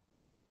America.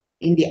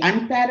 In The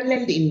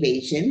Unparalleled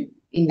Invasion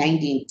in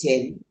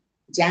 1910,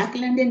 Jack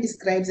London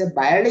describes a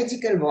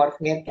biological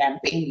warfare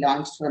campaign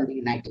launched from the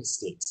United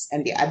States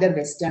and the other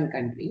Western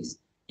countries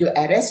to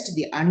arrest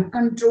the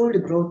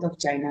uncontrolled growth of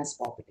China's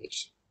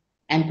population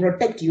and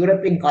protect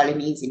European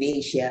colonies in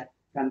Asia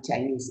from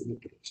Chinese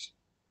immigration.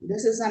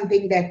 This is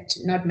something that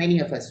not many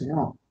of us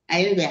know.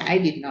 Anyway, I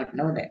did not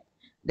know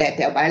that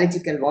a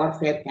biological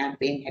warfare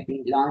campaign had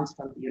been launched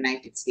from the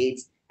United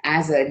States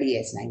as early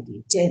as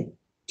 1910.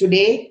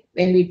 Today,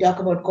 when we talk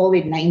about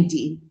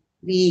COVID-19,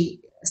 we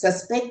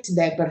suspect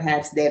that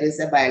perhaps there is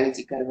a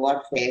biological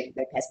warfare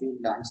that has been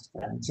launched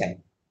from China.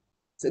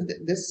 So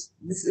this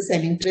is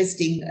an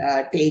interesting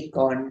take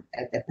on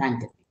the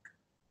pandemic.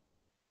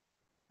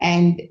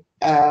 And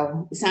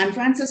San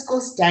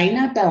Francisco's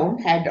Chinatown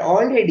had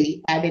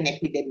already had an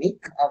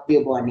epidemic of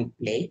bubonic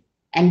plague.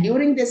 And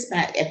during this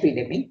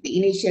epidemic, the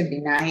initial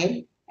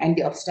denial and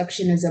the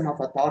obstructionism of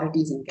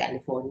authorities in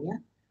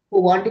California,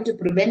 who wanted to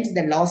prevent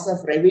the loss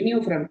of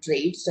revenue from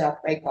trade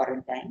stopped by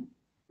quarantine,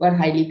 were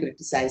highly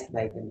criticized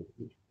by the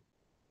media.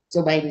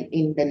 So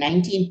in the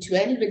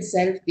 1912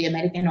 itself, the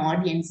American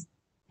audience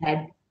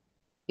had,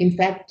 in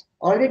fact,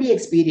 already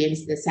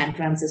experienced the San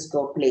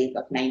Francisco plague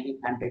of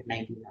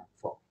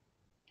 1900-1904.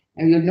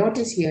 And you'll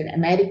notice here,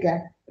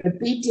 America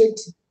repeated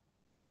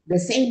the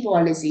same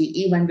policy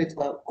even with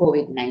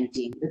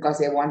COVID-19 because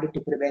they wanted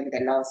to prevent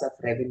the loss of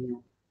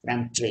revenue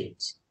from trade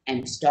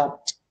and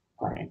stopped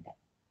quarantine.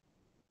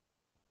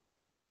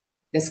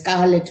 The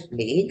Scarlet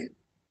Plague.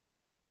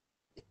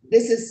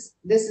 This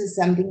is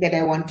something that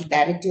I want to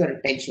direct your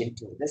attention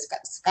to. The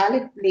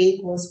Scarlet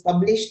Plague was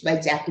published by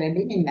Jack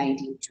London in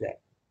 1912.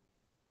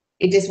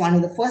 It is one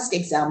of the first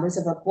examples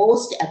of a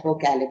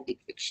post-apocalyptic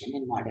fiction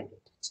in modern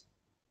literature.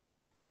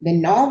 The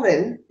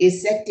novel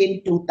is set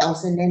in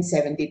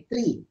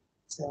 2073,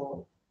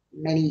 so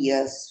many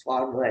years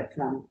forward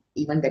from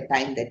even the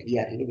time that we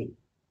are living.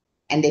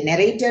 And the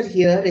narrator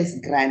here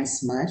is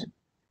Gransmer,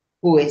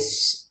 who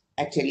is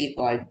actually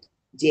called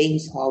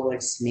James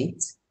Howard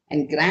Smith.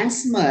 And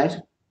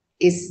Gransmer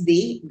is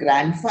the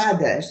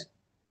grandfather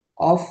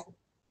of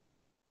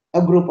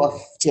a group of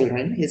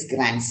children, his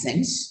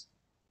grandsons,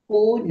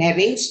 who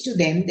narrates to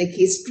them the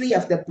history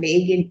of the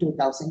plague in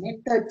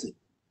 2030.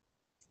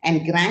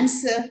 And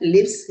Gransmer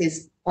lives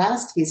his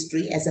past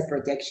history as a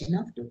projection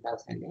of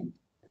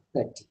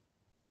 2030.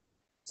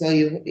 So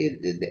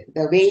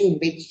the way in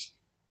which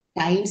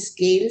time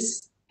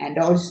scales and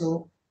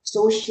also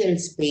social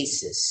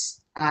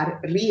spaces are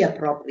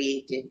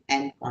reappropriated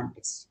and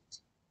contested.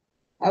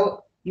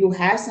 How you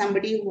have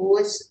somebody who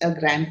is a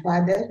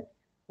grandfather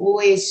who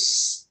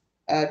is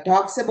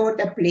talks about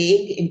a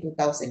plague in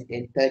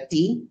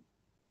 2013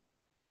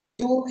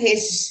 to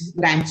his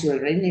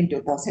grandchildren in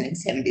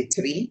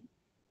 2073,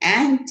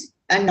 and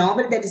a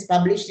novel that is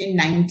published in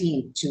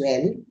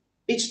 1912,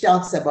 which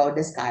talks about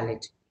the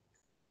Scarlet.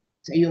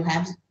 So you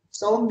have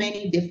so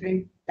many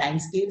different time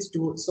scales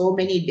to so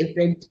many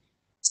different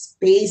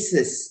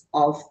spaces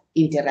of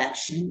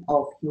interaction,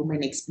 of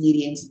human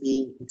experience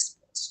being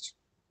exposed.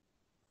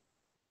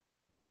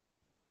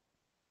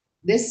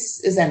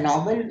 This is a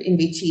novel in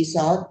which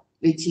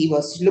he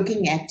was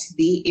looking at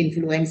the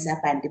influenza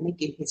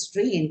pandemic in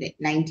history in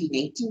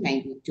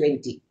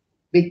 1918-1920,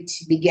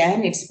 which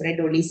began its spread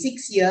only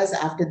 6 years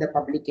after the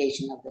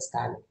publication of the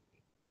Scarlet.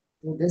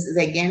 So this is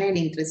again an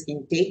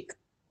interesting take.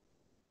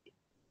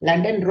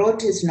 London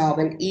wrote his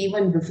novel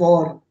even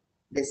before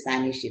the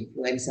Spanish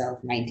influenza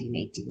of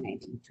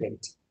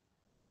 1918-1920.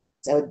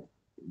 So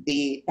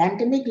the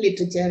pandemic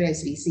literature,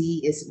 as we see,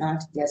 is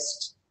not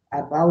just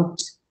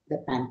about the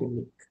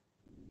pandemic.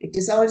 It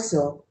is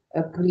also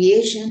a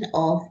creation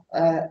of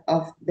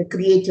the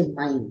creative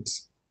mind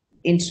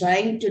in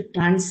trying to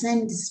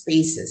transcend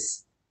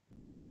spaces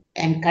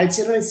and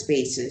cultural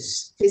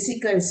spaces,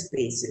 physical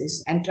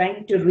spaces, and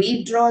trying to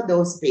redraw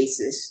those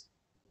spaces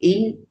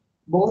in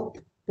both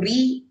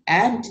pre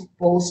and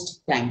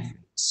post time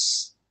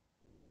frames.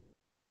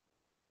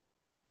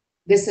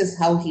 This is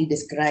how he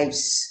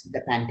describes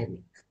the pandemic.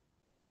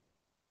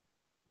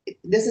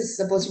 This is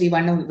supposed to be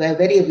one of a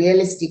very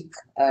realistic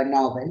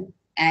novel,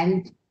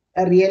 and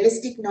a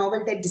realistic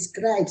novel that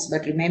describes,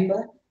 but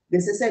remember,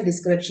 this is a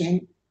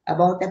description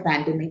about a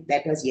pandemic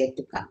that was yet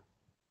to come.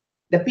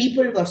 The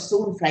people were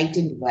soon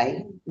frightened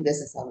by, this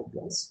is how it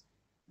goes,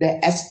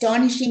 the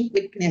astonishing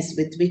quickness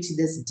with which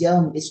this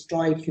germ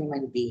destroyed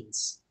human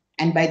beings,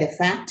 and by the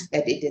fact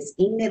that it has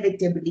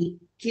inevitably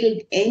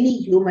killed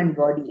any human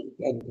body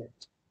it entered.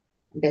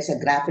 There's a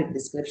graphic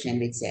description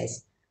which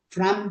says,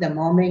 from the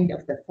moment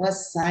of the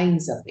first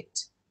signs of it,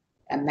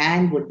 a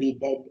man would be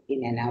dead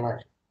in an hour.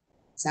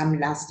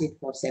 Some lasted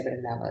for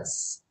several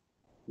hours.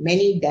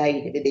 Many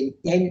died within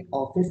 10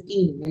 or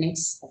 15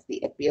 minutes of the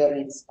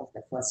appearance of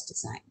the first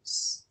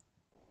signs.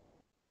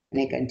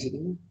 And I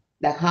continue.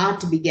 The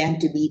heart began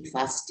to beat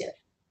faster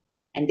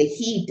and the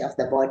heat of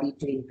the body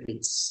to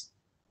increase.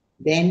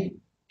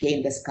 Then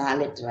came the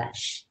scarlet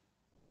rash,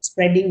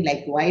 spreading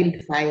like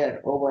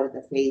wildfire over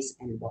the face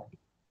and body.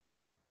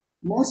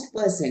 Most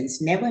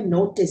persons never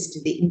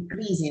noticed the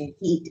increase in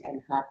heat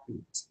and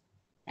heartbeat,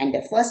 and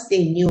the first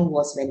they knew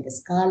was when the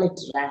scarlet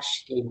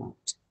rash came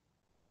out.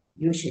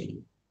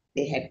 Usually,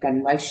 they had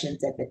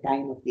convulsions at the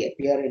time of the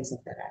appearance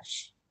of the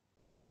rash,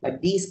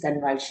 but these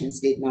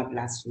convulsions did not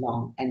last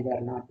long and were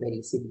not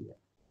very severe.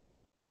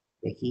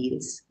 The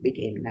heels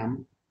became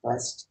numb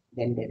first,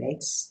 then the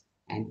legs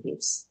and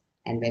hips,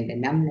 and when the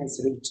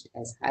numbness reached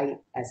as high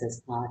as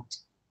his heart,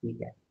 he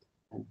died.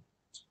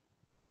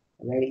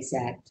 A very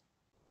sad,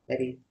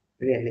 very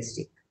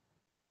realistic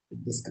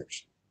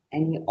description.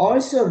 And he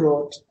also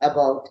wrote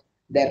about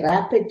the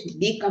rapid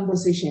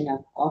decomposition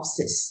of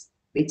corpses,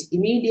 which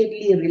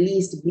immediately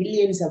released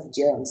billions of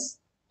germs,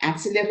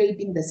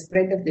 accelerating the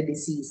spread of the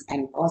disease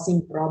and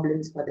causing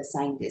problems for the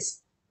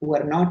scientists who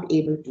were not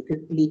able to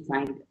quickly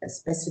find a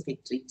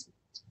specific treatment.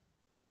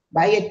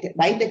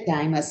 By the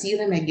time a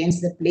serum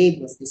against the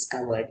plague was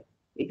discovered,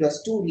 it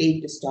was too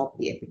late to stop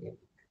the epidemic.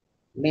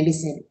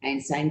 Medicine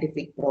and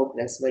scientific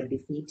progress were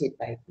defeated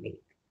by plague,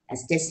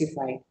 as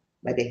testified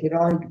by the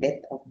heroic death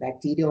of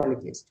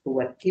bacteriologists who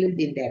were killed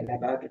in their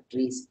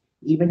laboratories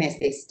even as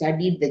they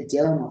studied the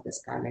germ of the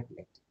scarlet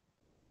letter.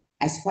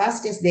 As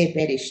fast as they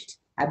perished,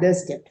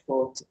 others stepped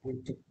forth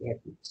and took their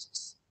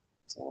places.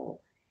 So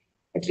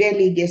it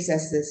really gives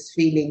us this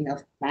feeling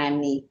of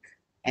panic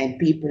and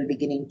people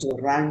beginning to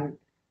run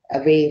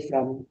away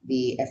from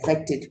the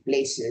affected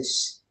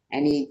places,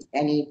 and he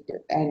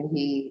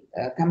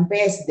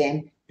compares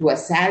them to a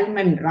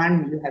salmon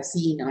run you have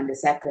seen on the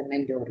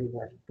Sacramento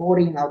River,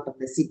 pouring out of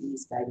the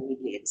cities by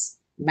millions,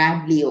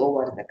 madly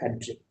over the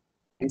country.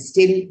 And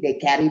still they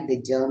carried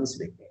the germs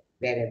with them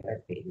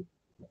wherever they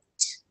went.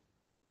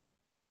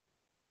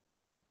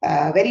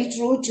 Very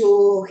true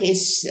to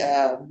his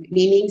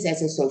leanings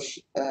as a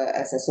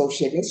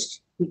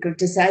socialist, he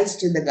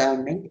criticized the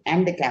government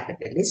and the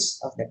capitalists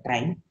of the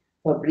time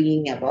for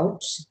bringing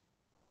about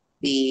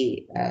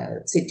the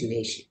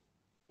situation.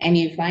 And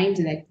you find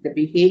that the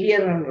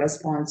behavioral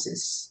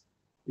responses,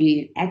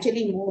 we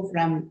actually move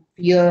from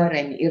fear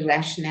and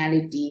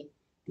irrationality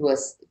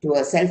to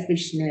a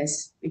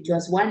selfishness, which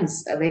was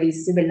once a very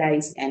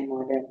civilized and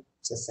modern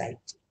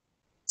society.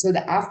 So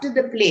after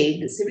the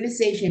plague,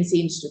 civilization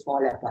seems to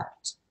fall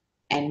apart,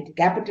 and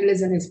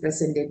capitalism is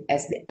presented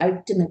as the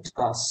ultimate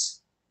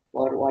cause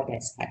for what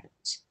has happened.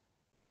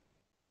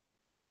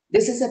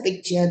 This is a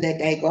picture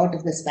that I got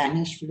of the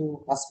Spanish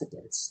flu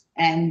hospitals,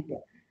 and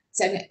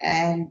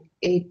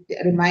it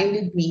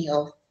reminded me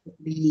of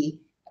the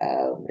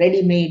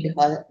ready-made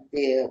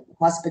the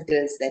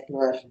hospitals that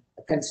were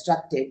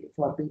constructed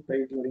for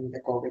people during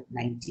the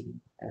COVID-19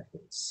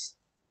 phase.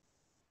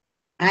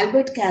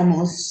 Albert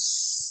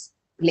Camus'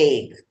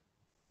 Plague.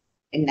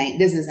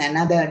 This is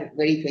another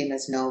very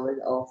famous novel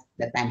of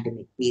the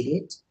pandemic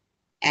period.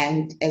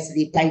 And as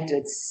the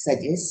title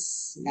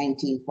suggests,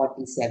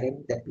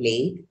 1947, The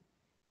Plague.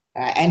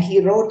 And he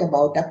wrote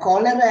about a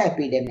cholera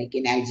epidemic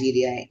in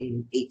Algeria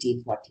in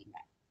 1849.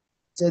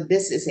 So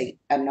this is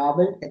a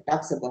novel that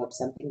talks about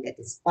something that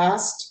is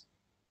past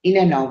in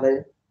a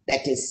novel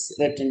that is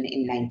written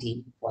in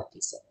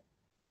 1947.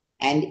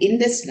 And in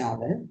this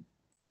novel,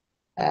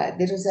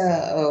 there is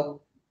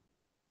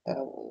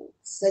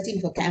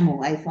searching for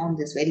Camus, I found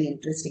this very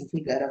interesting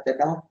figure of the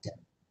doctor.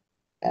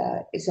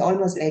 It's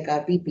almost like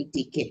our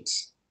PPT kit.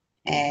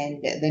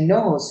 And the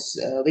nose,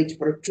 which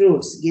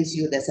protrudes, gives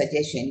you the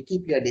suggestion,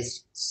 keep your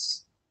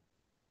distance.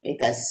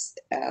 Because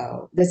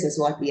this is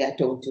what we are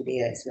told today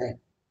as well.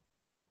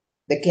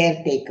 The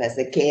caretakers,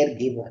 the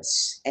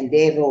caregivers, and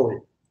their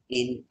role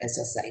in a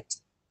society.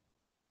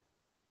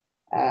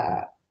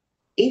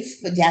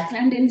 If Jack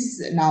London's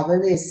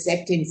novel is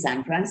set in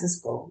San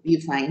Francisco, we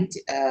find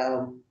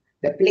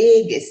The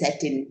Plague is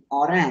set in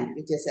Oran,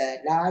 which is a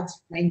large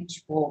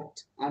French port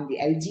on the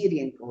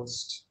Algerian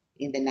coast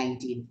in the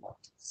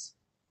 1940s.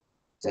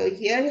 So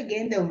here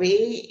again, the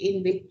way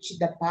in which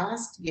the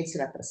past gets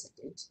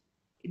represented,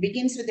 it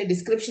begins with a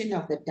description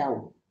of the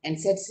town and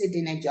sets it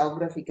in a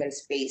geographical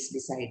space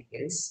beside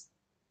hills.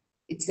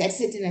 It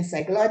sets it in a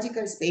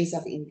psychological space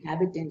of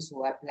inhabitants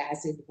who are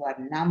placid, who are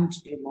numbed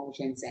to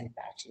emotions and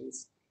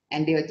passions,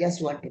 and they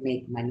just want to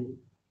make money.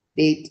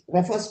 It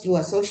refers to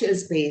a social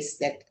space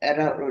that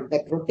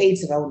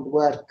rotates around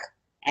work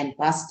and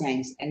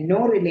pastimes and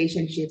no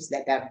relationships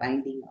that are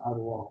binding or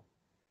warm.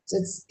 So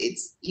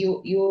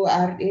you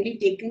are really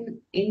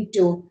taken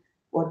into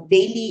what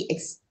daily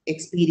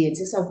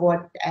experiences of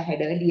what I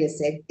had earlier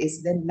said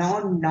is the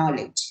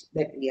non-knowledge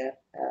that we are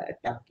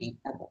talking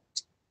about.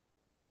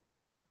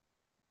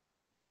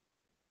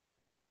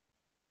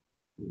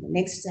 The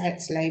next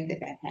slide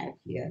that I have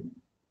here.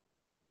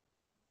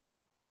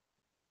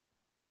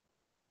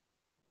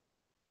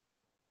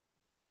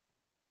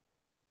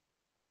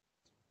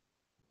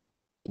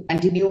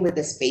 Continue with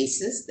the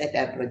spaces that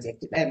are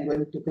projected. I'm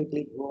going to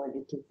quickly go a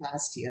little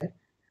fast here.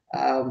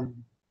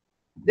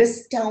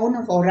 This town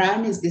of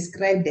Oran is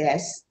described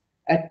as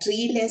a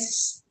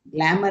treeless,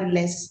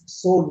 glamourless,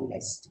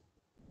 soulless,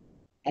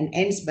 and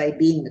ends by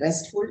being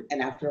restful,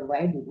 and after a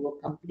while you go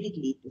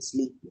completely to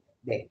sleep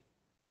there.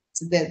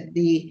 So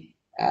the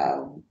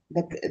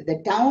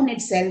town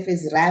itself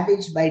is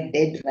ravaged by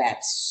dead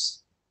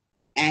rats,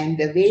 and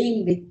the way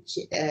in which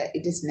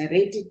it is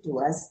narrated to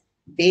us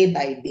day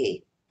by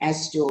day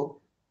as to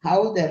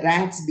how the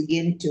rats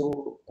begin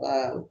to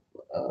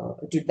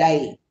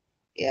die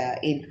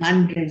in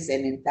hundreds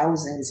and in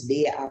thousands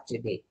day after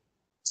day.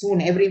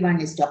 Soon everyone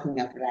is talking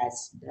of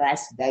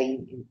rats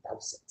dying in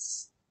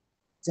thousands.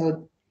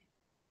 So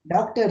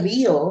Dr.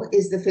 Rio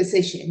is the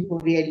physician who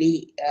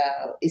really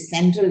is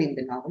central in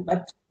the novel,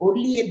 but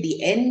only at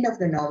the end of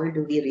the novel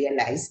do we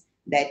realize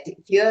that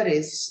here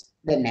is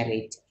the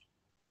narrator.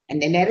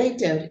 And the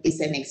narrator is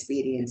an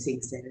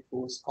experiencing self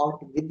who's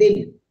caught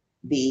within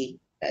the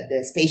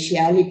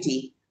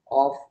spatiality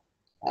of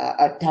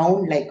a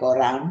town like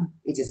Oran,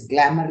 which is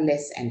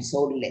glamourless and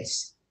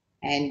soulless.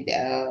 And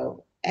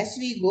as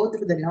we go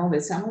through the novel,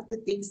 some of the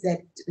things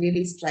that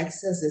really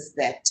strikes us is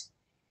that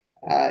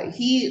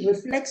he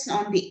reflects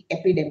on the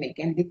epidemic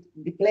and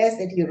declares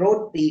that he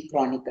wrote the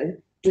chronicle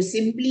to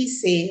simply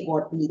say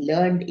what we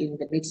learned in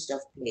the midst of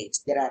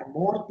plagues. There are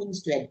more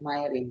things to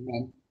admire in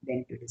men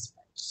than to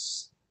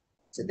despise.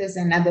 So there's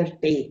another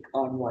take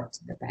on what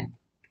the pandemic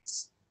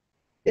is.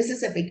 This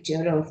is a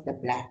picture of the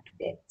Black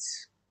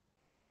Death.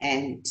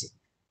 And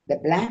the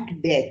Black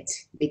Death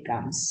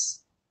becomes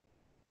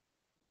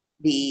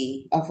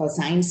of a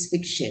science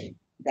fiction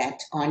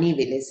that Connie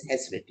Willis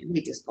has written,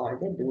 which is called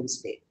the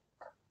Doomsday.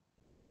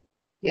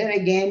 Here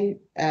again,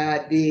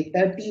 the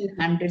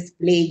 1300s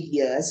plague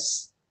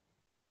years,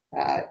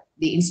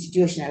 the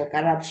institutional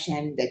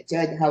corruption, the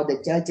church, how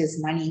the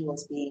church's money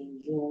was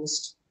being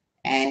used,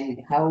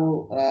 and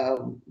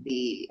how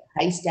the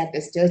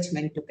high-status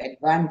churchmen took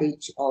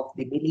advantage of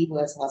the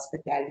believers'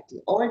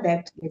 hospitality, all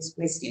that gets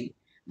questioned.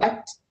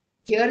 But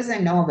here's a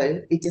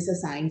novel which is a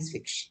science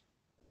fiction.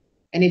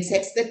 And it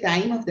sets the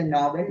time of the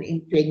novel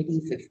in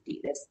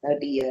 2050, that's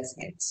 30 years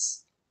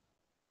hence.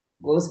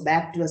 Goes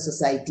back to a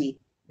society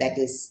that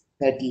is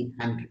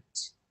 1300.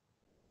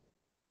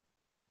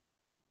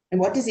 And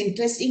what is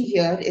interesting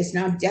here is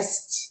not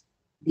just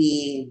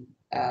the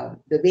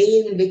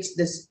way in which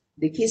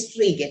the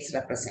history gets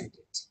represented.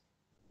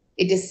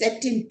 It is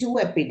set in two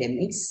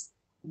epidemics.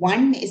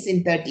 One is in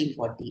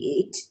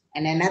 1348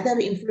 and another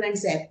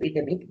influenza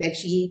epidemic that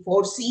she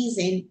foresees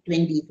in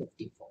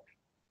 2054.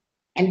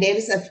 And there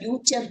is a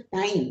future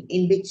time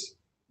in which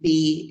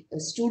the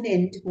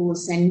student who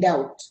was sent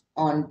out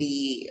on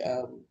the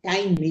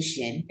time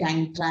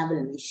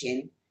travel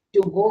mission,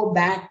 to go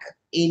back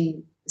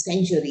in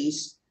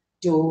centuries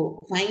to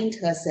find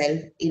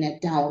herself in a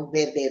town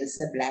where there is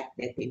a Black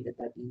Death in the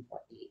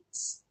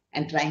 1348s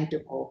and trying to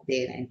cope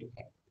there and to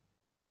help.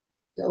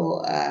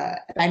 So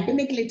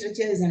pandemic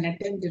literature is an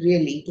attempt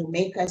really to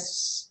make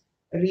us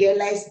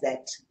realize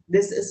that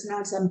this is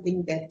not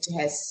something that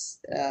has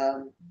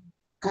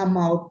come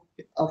out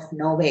of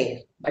nowhere,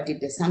 but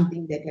it is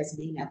something that has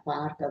been a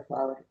part of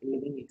our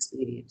living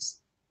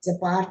experience. It's a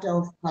part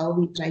of how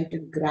we try to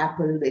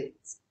grapple with,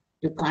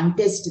 to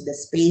contest the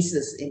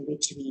spaces in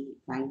which we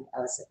find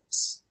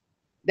ourselves.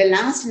 The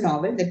last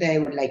novel that I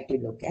would like to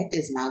look at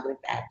is Margaret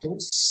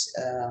Atwood's.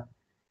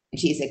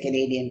 She's a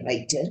Canadian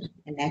writer,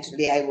 and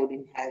naturally I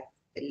wouldn't have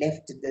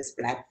left this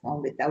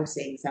platform without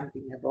saying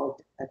something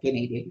about a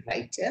Canadian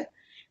writer.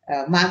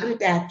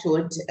 Margaret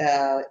Atwood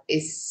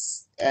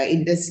is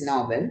in this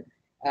novel,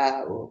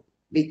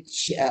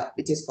 which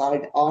is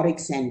called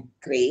Oryx and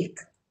Crake.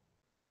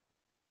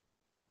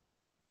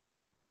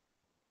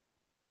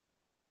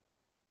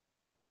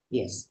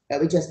 Yes,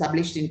 which was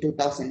published in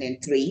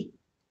 2003.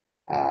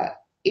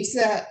 It's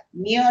a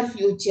near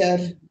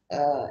future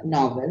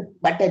novel,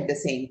 but at the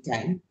same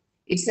time,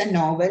 it's a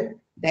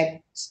novel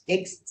that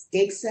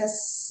takes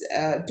us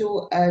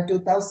to a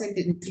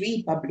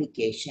 2003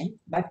 publication,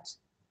 but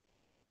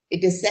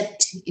it is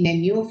set in a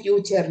new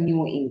future,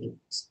 New England.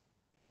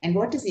 And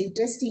what is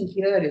interesting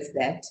here is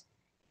that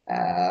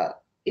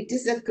it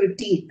is a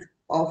critique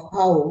of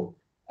how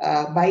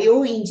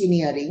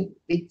bioengineering,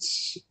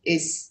 which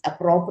is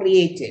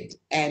appropriated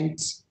and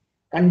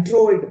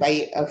controlled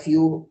by a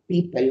few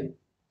people,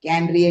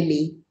 can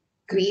really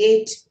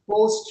create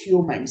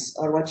post-humans,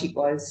 or what she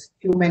calls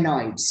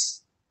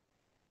humanoids,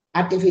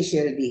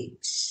 artificial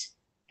beings.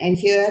 And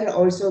here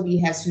also we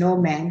have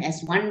Snowman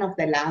as one of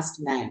the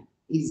last man,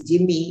 is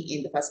Jimmy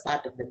in the first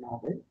part of the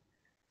novel.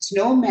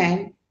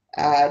 Snowman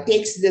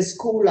takes the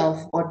school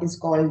of what is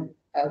called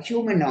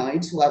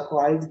humanoids, who are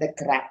called the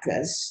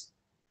Crackers.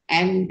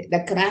 And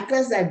the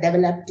Crackers are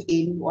developed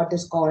in what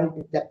is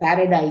called the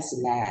Paradise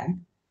Lab.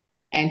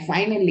 And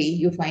finally,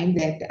 you find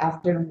that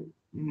after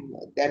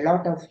a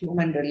lot of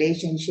human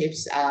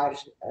relationships are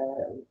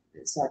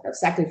sort of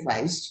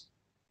sacrificed,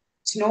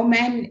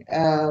 Snowman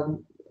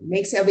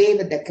makes away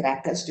with the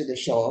Crackers to the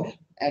shore,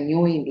 a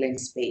New England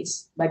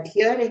space. But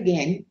here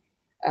again,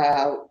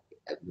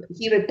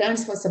 he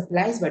returns for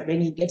supplies, but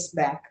when he gets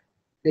back,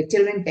 the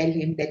children tell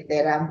him that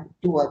there are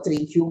 2 or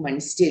 3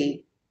 humans still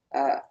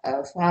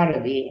far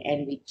away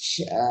and which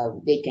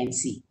they can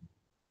see.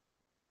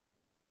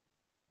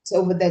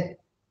 So with the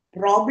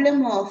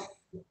problem of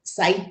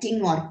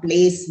siting or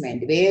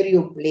placement, where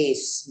you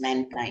place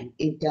mankind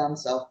in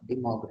terms of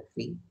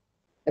demography,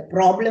 the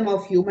problem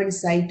of human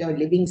site or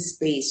living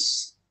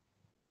space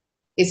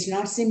is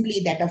not simply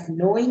that of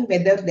knowing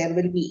whether there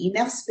will be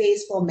enough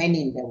space for men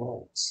in the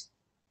world,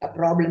 a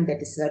problem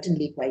that is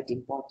certainly quite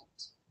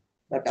important,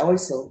 but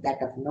also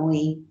that of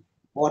knowing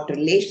what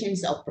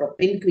relations of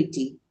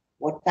propinquity,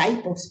 what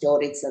type of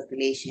storage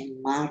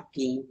circulation,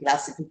 marking,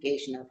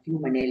 classification of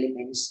human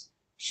elements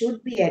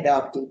should be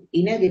adopted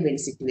in a given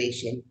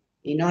situation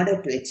in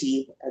order to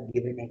achieve a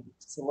given end.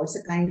 So what's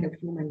the kind of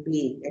human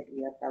being that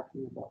we are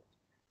talking about?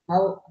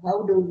 How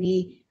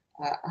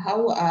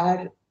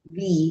are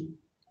we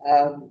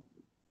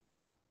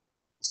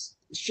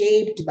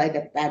shaped by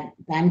the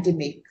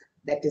pandemic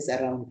that is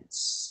around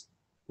us?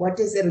 What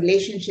is the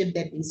relationship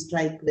that we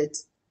strike with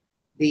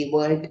the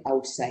world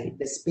outside,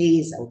 the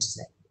space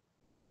outside?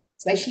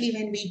 Especially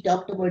when we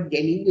talked about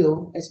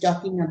Galileo as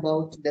talking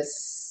about the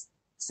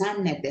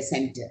sun at the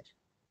center.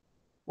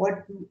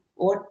 What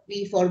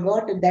we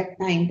forgot at that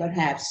time,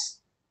 perhaps,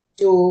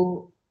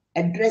 to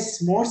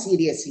address more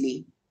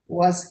seriously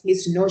was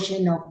his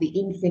notion of the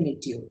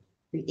infinitude,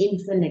 the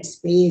infinite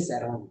space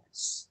around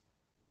us.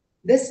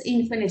 This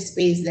infinite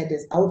space that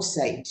is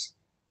outside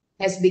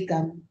has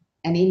become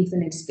an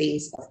infinite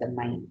space of the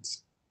mind.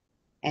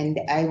 And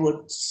I'm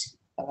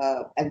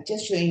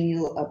just showing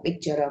you a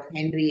picture of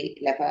Henry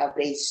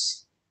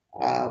Lefebvre's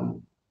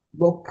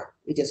book,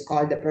 which is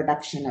called The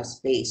Production of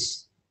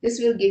Space. This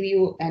will give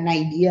you an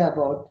idea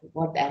about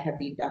what I have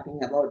been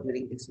talking about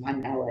during this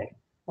 1 hour.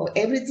 How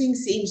everything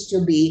seems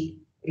to be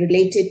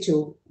related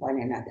to one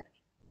another.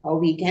 How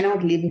we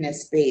cannot live in a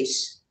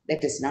space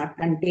that is not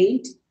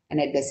contained and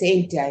at the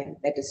same time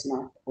that is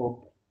not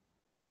open.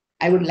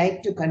 I would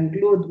like to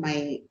conclude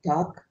my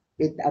talk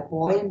with a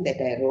poem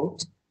that I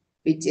wrote,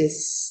 which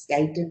is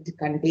titled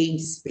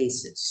Contained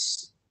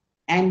Spaces,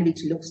 and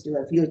which looks to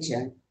a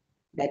future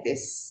that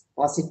is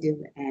positive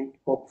and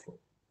hopeful.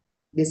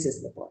 This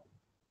is the poem.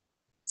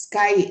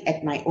 Sky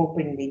at my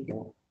open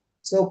window,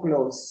 so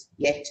close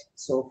yet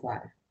so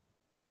far.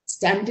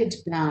 Stunted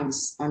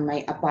plants on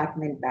my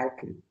apartment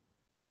balcony.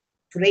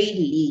 Frayed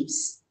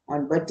leaves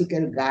on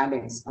vertical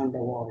gardens on the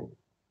wall.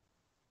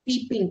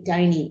 Peeping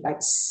tiny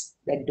buds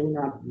that do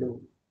not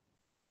bloom.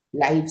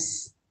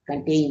 Lives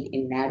contained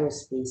in narrow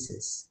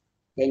spaces,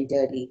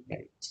 tenderly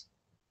held.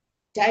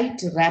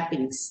 Tight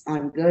wrappings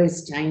on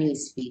girls'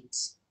 Chinese feet,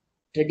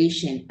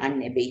 tradition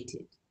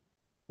unabated.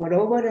 For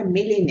over a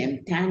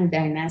millennium, Tang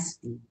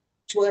Dynasty,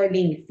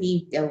 twirling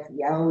feet of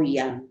Yao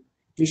Yang,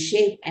 to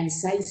shape and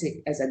size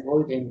it as a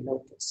golden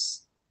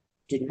lotus,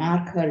 to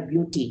mark her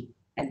beauty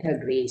and her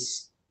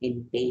grace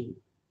in pain.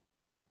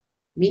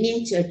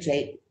 Miniature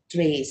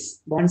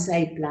trays,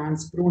 bonsai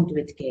plants pruned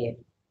with care,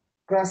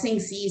 crossing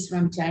seas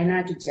from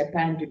China to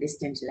Japan to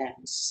distant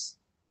lands,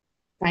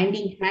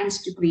 finding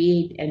hands to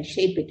create and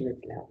shape it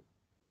with love,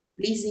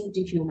 pleasing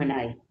to human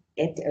eye,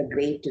 yet a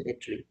grave to the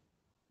tree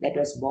that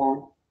was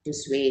born to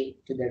sway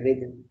to the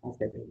rhythm of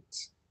the wind.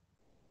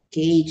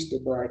 Caged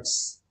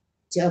birds,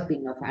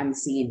 chirping of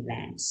unseen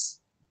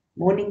lands,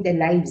 mourning the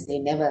lives they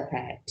never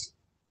had,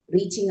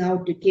 reaching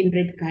out to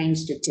kindred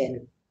kinds to tell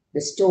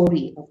the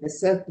story of the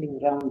circling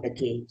round the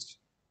cage,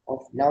 of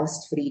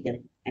lost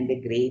freedom and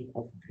the grave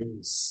of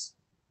dreams.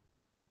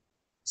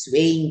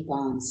 Swaying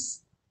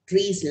palms,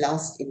 trees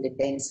lost in the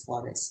dense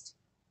forest,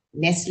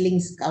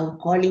 nestlings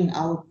calling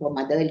out for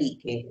motherly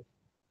care,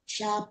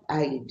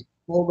 sharp-eyed,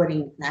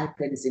 hovering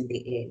falcons in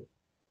the air,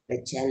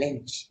 the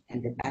challenge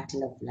and the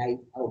battle of life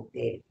out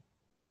there,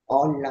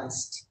 all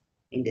lost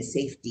in the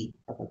safety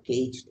of a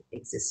caged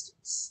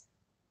existence.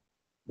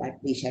 But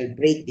we shall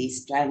break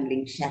these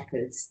strangling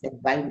shackles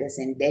that bind us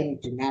and them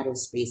to narrow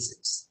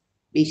spaces.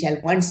 We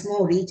shall once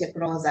more reach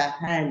across our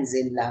hands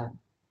in love,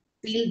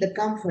 feel the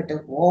comfort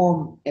of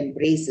warm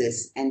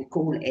embraces and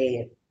cool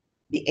air,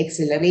 the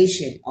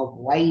exhilaration of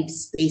wide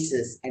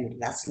spaces and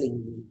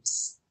rustling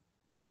leaves.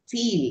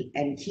 Feel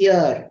and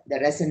hear the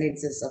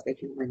resonances of the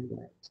human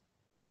world,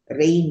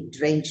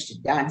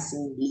 rain-drenched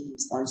dancing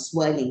leaves on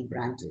swirling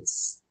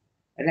branches,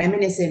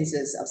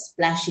 reminiscences of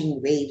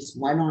splashing waves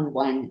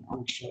one-on-one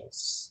on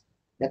shores,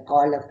 the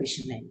call of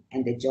fishermen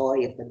and the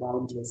joy of the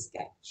boundless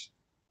catch,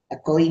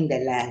 echoing the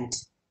land,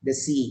 the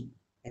sea,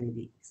 and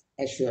the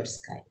azure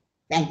sky.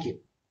 Thank you.